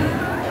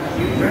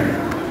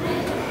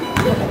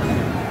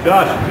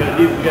 Josh,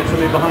 we got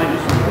somebody behind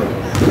us.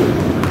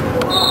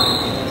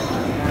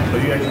 So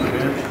you guys on the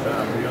bench,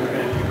 you're on the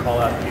bench, you call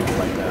out people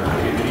like that.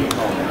 You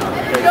call them out.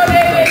 Go,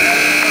 David!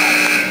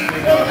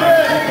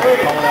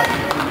 Call it out.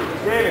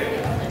 David.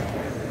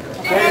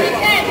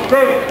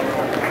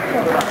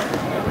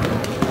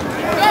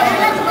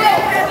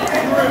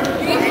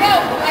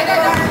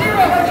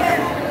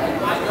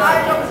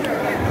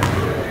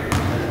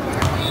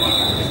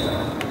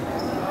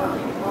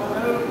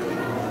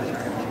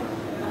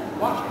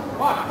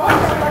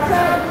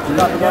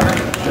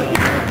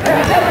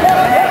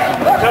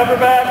 Cover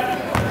back.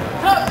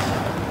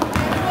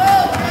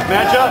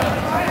 Match up.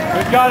 We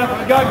got him.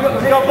 We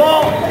got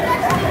ball.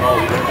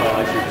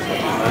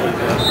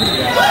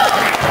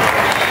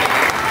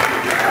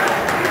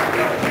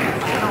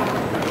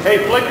 Hey,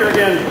 Flicker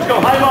again. Let's go.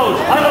 High lows.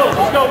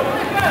 Let's go.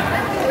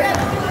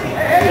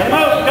 Gotta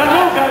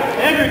move.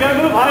 Andrew, gotta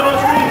move. High low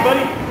screens,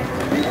 buddy.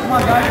 Come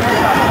on, guys.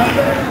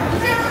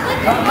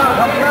 Come on.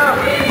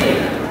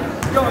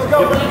 Let's go.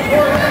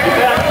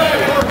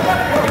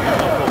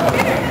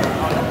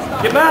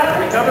 Get back.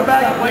 Recover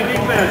back and play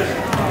defense.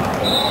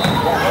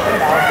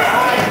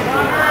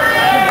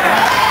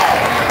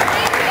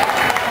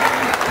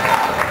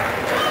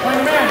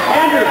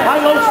 Andrew,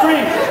 high low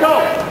screens. Let's go.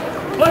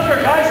 Flicker,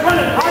 guys,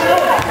 running. High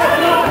low.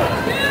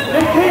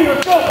 JT,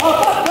 let's go.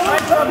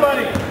 Find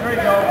somebody. There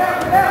you go.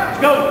 Let's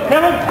go.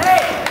 Kevin.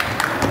 Hey.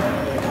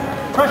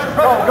 Pressure.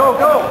 Go.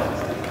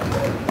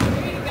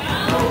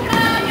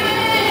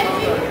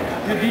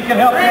 You can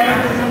help,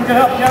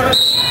 Kevin.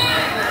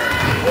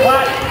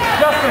 Flat.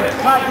 Justin,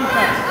 flat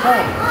defense. Go.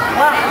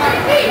 Flat.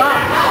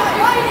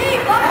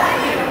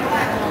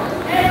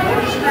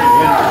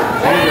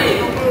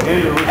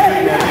 Andrew, we're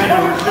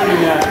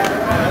shooting that.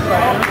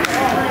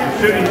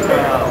 Shooting.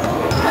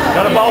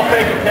 Got a ball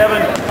fake it,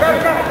 Kevin.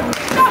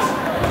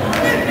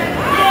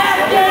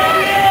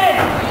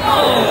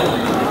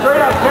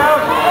 Straight up,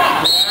 Kevin.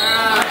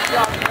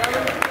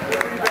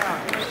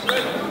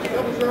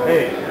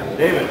 Hey,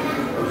 David,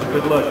 that was a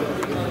good look.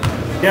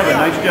 Kevin,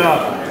 nice job.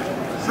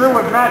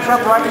 Sherwood, match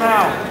up right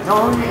now. Know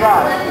who you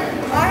got.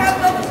 I have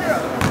number 0.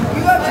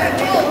 You have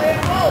 10.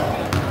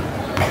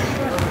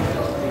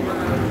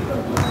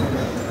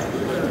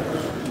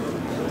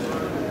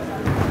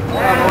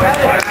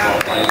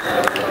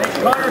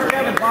 Connor,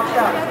 Kevin, watch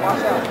out.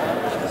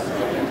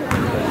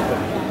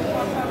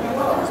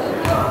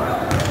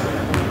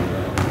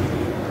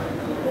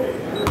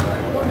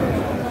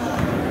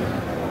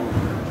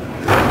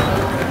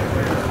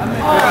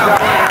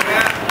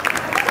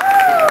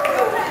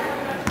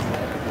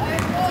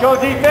 Go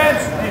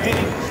defense.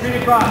 Street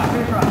across.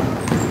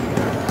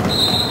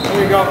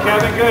 There you go,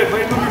 Kevin. Good.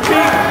 Wait, move your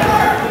feet.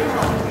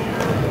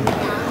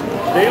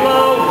 Stay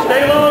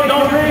low,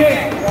 don't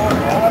reach.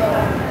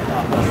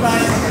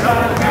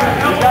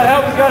 You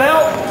got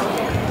help.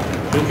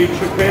 Don't be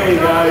trailing,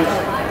 guys.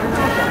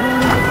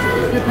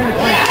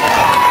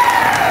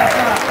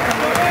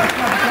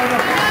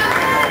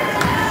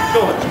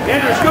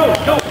 Andrew, go.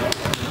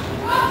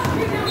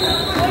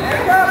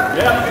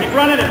 Yeah, keep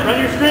running it. Run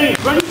your screens.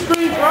 Run your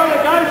screens. Run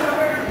it, guys.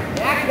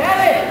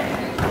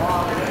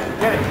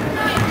 Get it.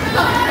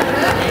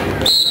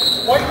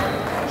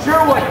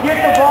 Sherwood, get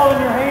the ball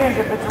in your hands.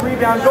 If it's a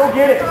rebound, go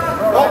get it.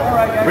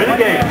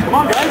 Renegade. Come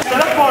on, guys.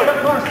 Set up for it.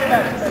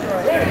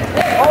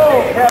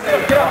 Oh,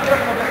 Kevin. Get up.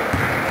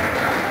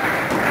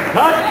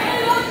 Cut.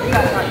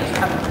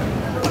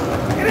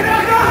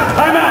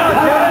 Time out.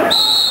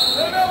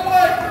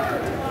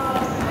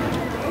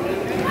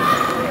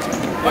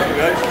 Thank you,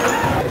 guys.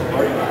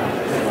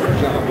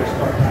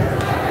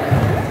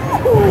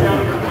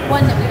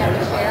 One that we have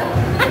to share.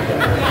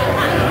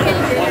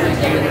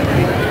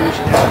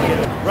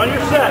 Run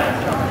your set.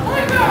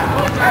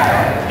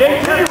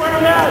 Dave, tell you where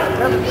we're at.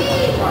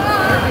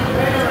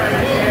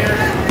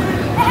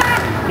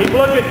 Keep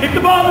looking. Keep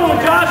the ball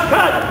moving, Josh.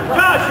 Cut.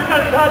 Josh, you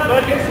got to cut,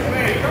 buddy.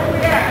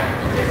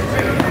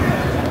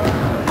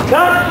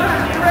 Cut.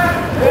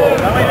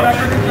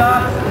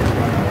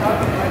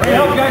 Great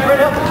help, guys. Great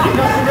help. Keep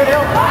nothing. Great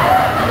help.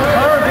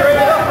 Get ready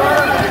to help. Line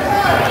up.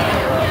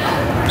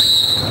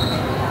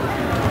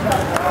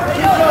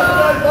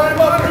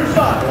 Two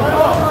shots. Line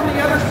up on the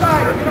other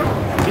side.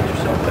 Get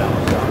yourself down.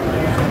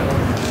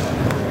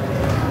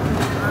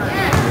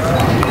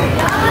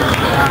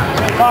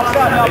 Box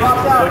out now. Box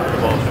out. Put the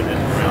ball so it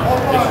hits the ground.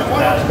 It's just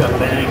fast up,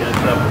 bang, and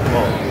it's up with the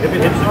ball. If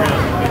it hits the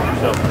ground, get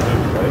yourself to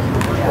move, right?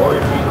 Or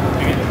if you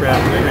get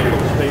trapped, you're able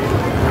to space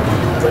it.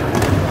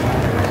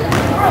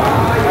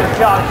 Good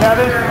job,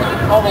 Kevin.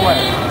 All the way.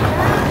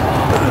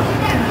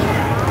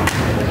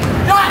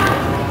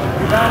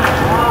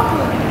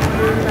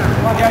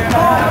 Come on, guys.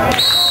 Come on.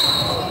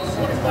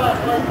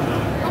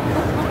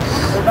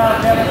 Rebound,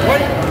 Kevin.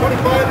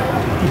 25.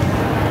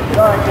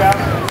 Sorry,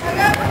 Kevin.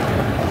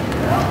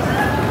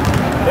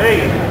 Hey,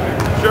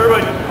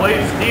 Sherwood, play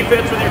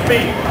defense with your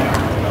feet.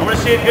 I'm going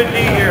to see a good D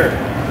here.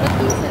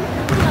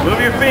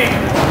 Move your feet.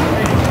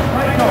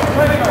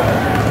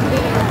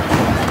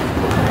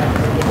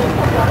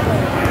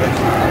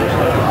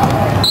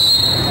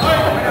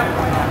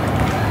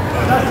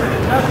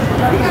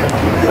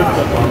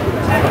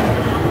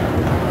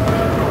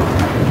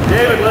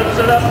 David, let's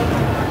set up.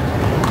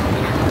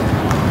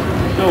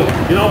 Go,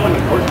 get open.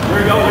 There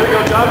we go,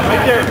 Josh,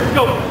 right there. Let's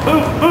go.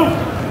 Move.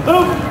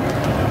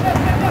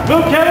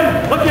 Move, Kevin.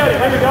 Look at it.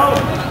 There we go.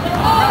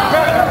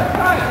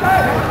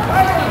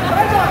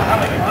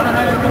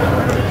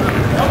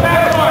 Go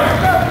back, boys.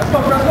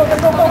 Go.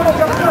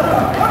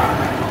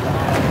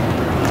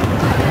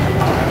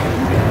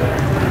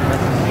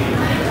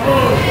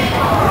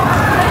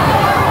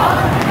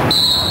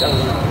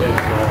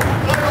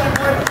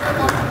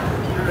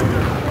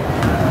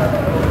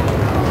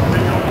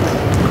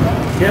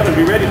 Kevin,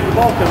 be ready for the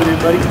ball coming in,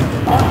 buddy.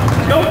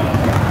 Let's go.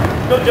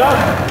 Go,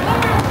 Josh.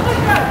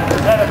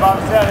 Set it, Bob.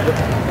 Set it.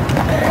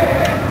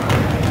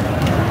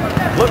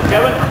 Look,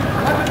 Kevin.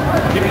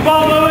 Keep the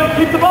ball moving.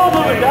 Keep the ball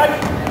moving, guys.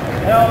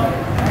 Help.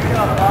 Hang it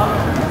up, Bob.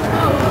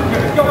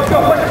 Let's go.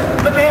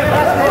 Let the hand.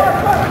 Pass the hand.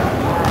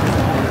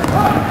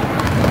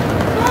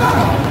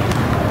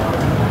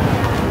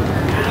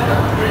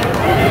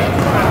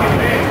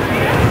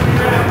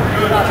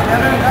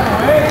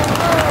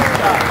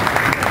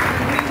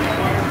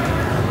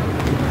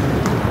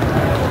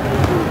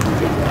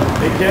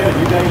 Hey, Kevin,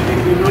 you guys need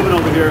to be moving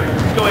over here.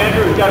 Let's go,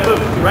 Andrew. You got to move.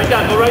 Go right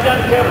down to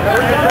Kevin.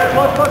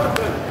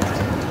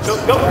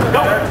 Go.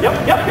 Yep.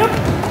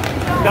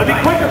 Got to be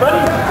quicker, buddy.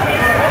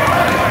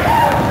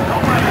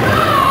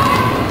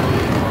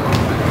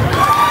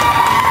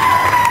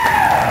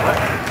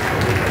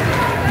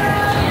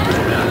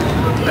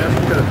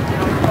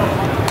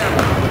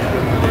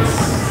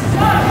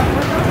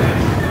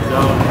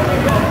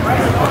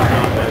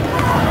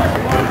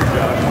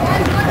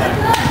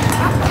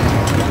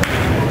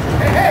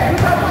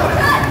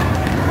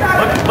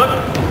 Look.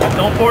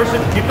 Don't force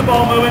it. Keep the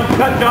ball moving.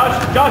 Cut, Josh.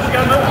 Josh, you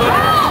got to move,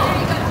 buddy.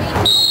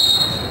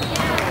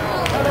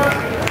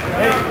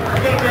 Hey,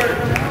 get there.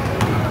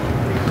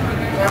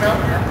 Time out.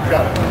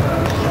 Got it.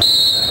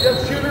 Yes,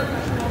 shooter.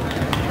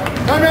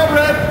 Time out,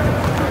 Red.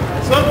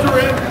 Subs are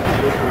in.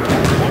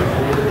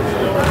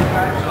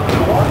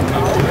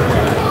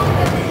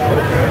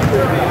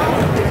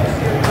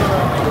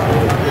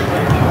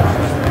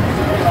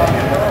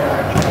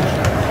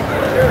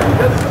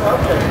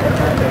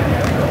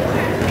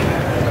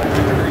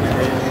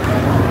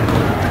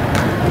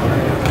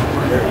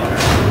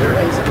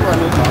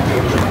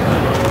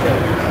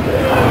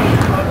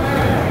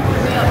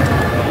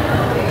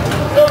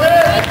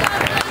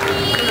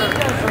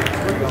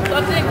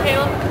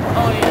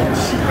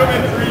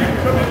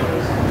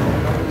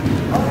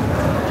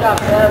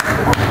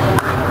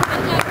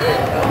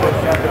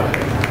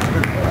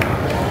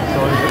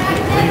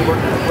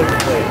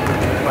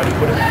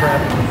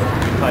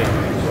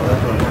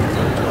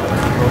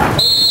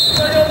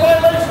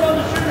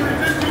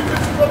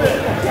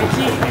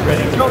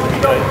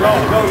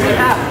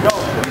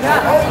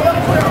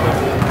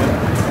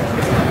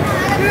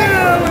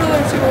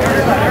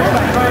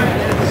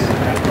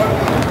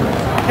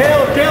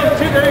 Caleb, Caleb.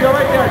 Two, there you go,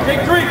 right there.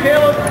 Take three,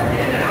 Caleb.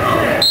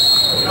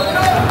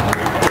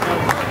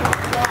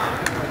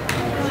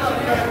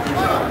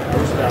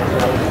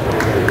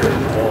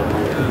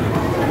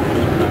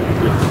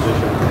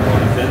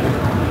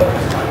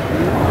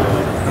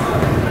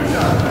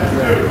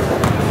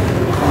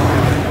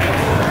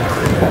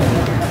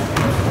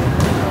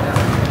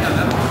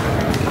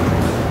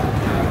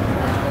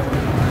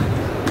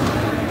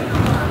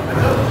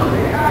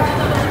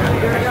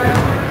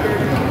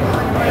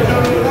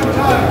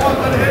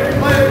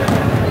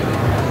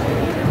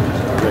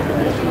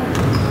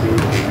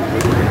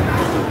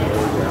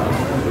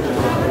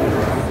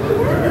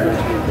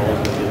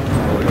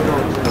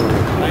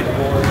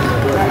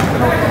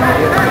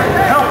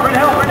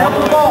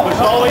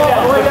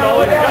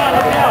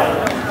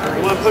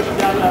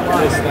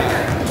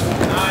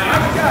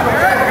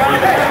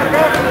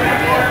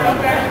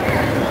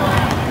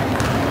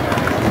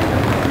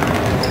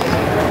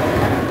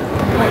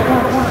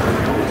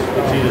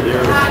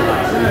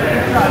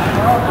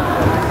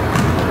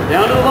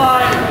 Down to the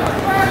line.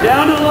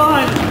 Down to the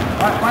line.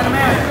 Find a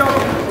man. Let's go.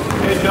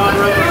 Okay, John,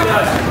 run your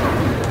set.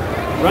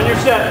 Run your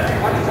set.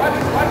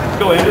 Let's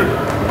go, Andrew.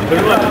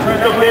 Turn left.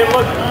 Let's go, Caleb.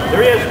 Look.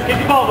 There he is. Keep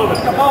the ball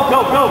moving. Go,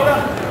 go.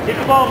 Keep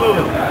the ball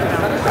moving.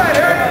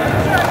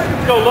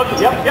 Let's go, look.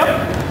 Yep.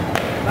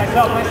 Nice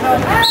help.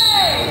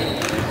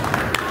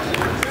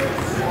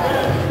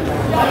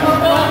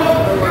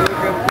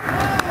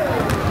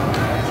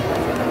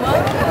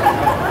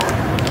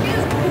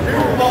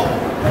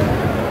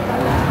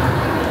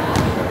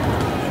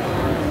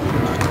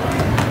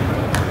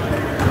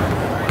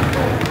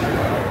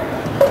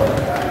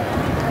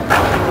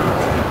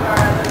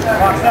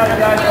 Box out,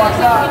 guys. Box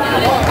out.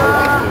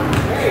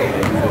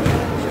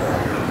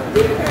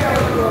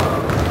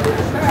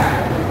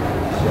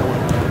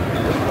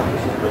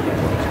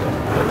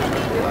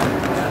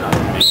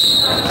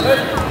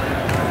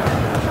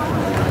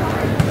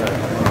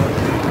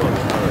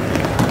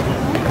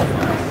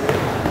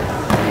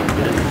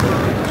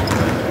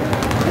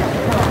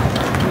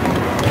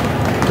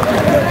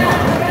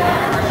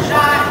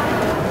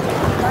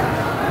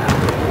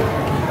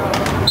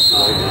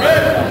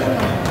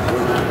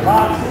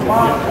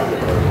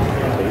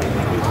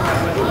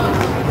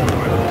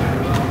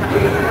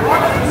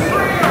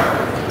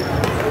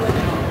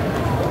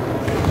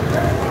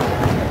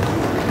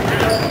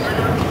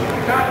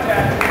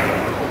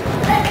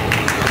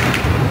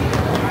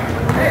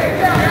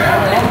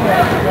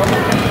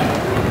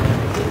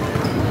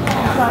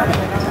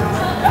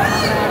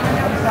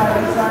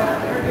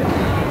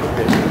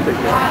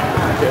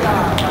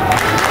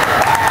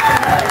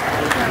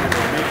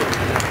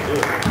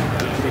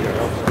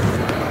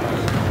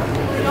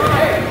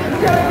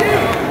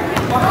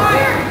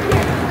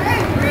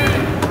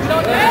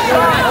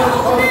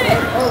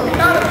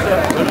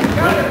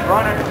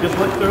 Just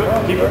look through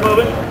it. Keep it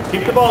moving.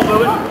 Keep the ball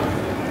moving.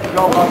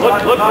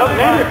 Look,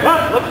 Andrew,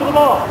 cut. Look for the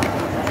ball.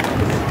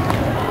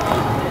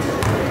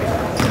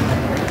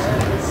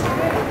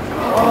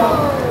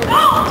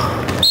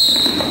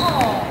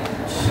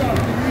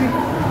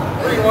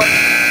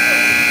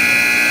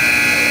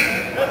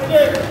 That's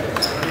it.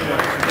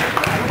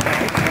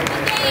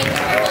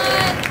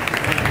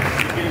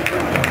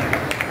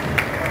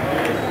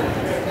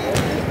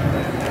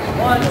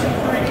 One, two,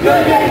 three.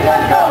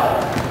 Good, go.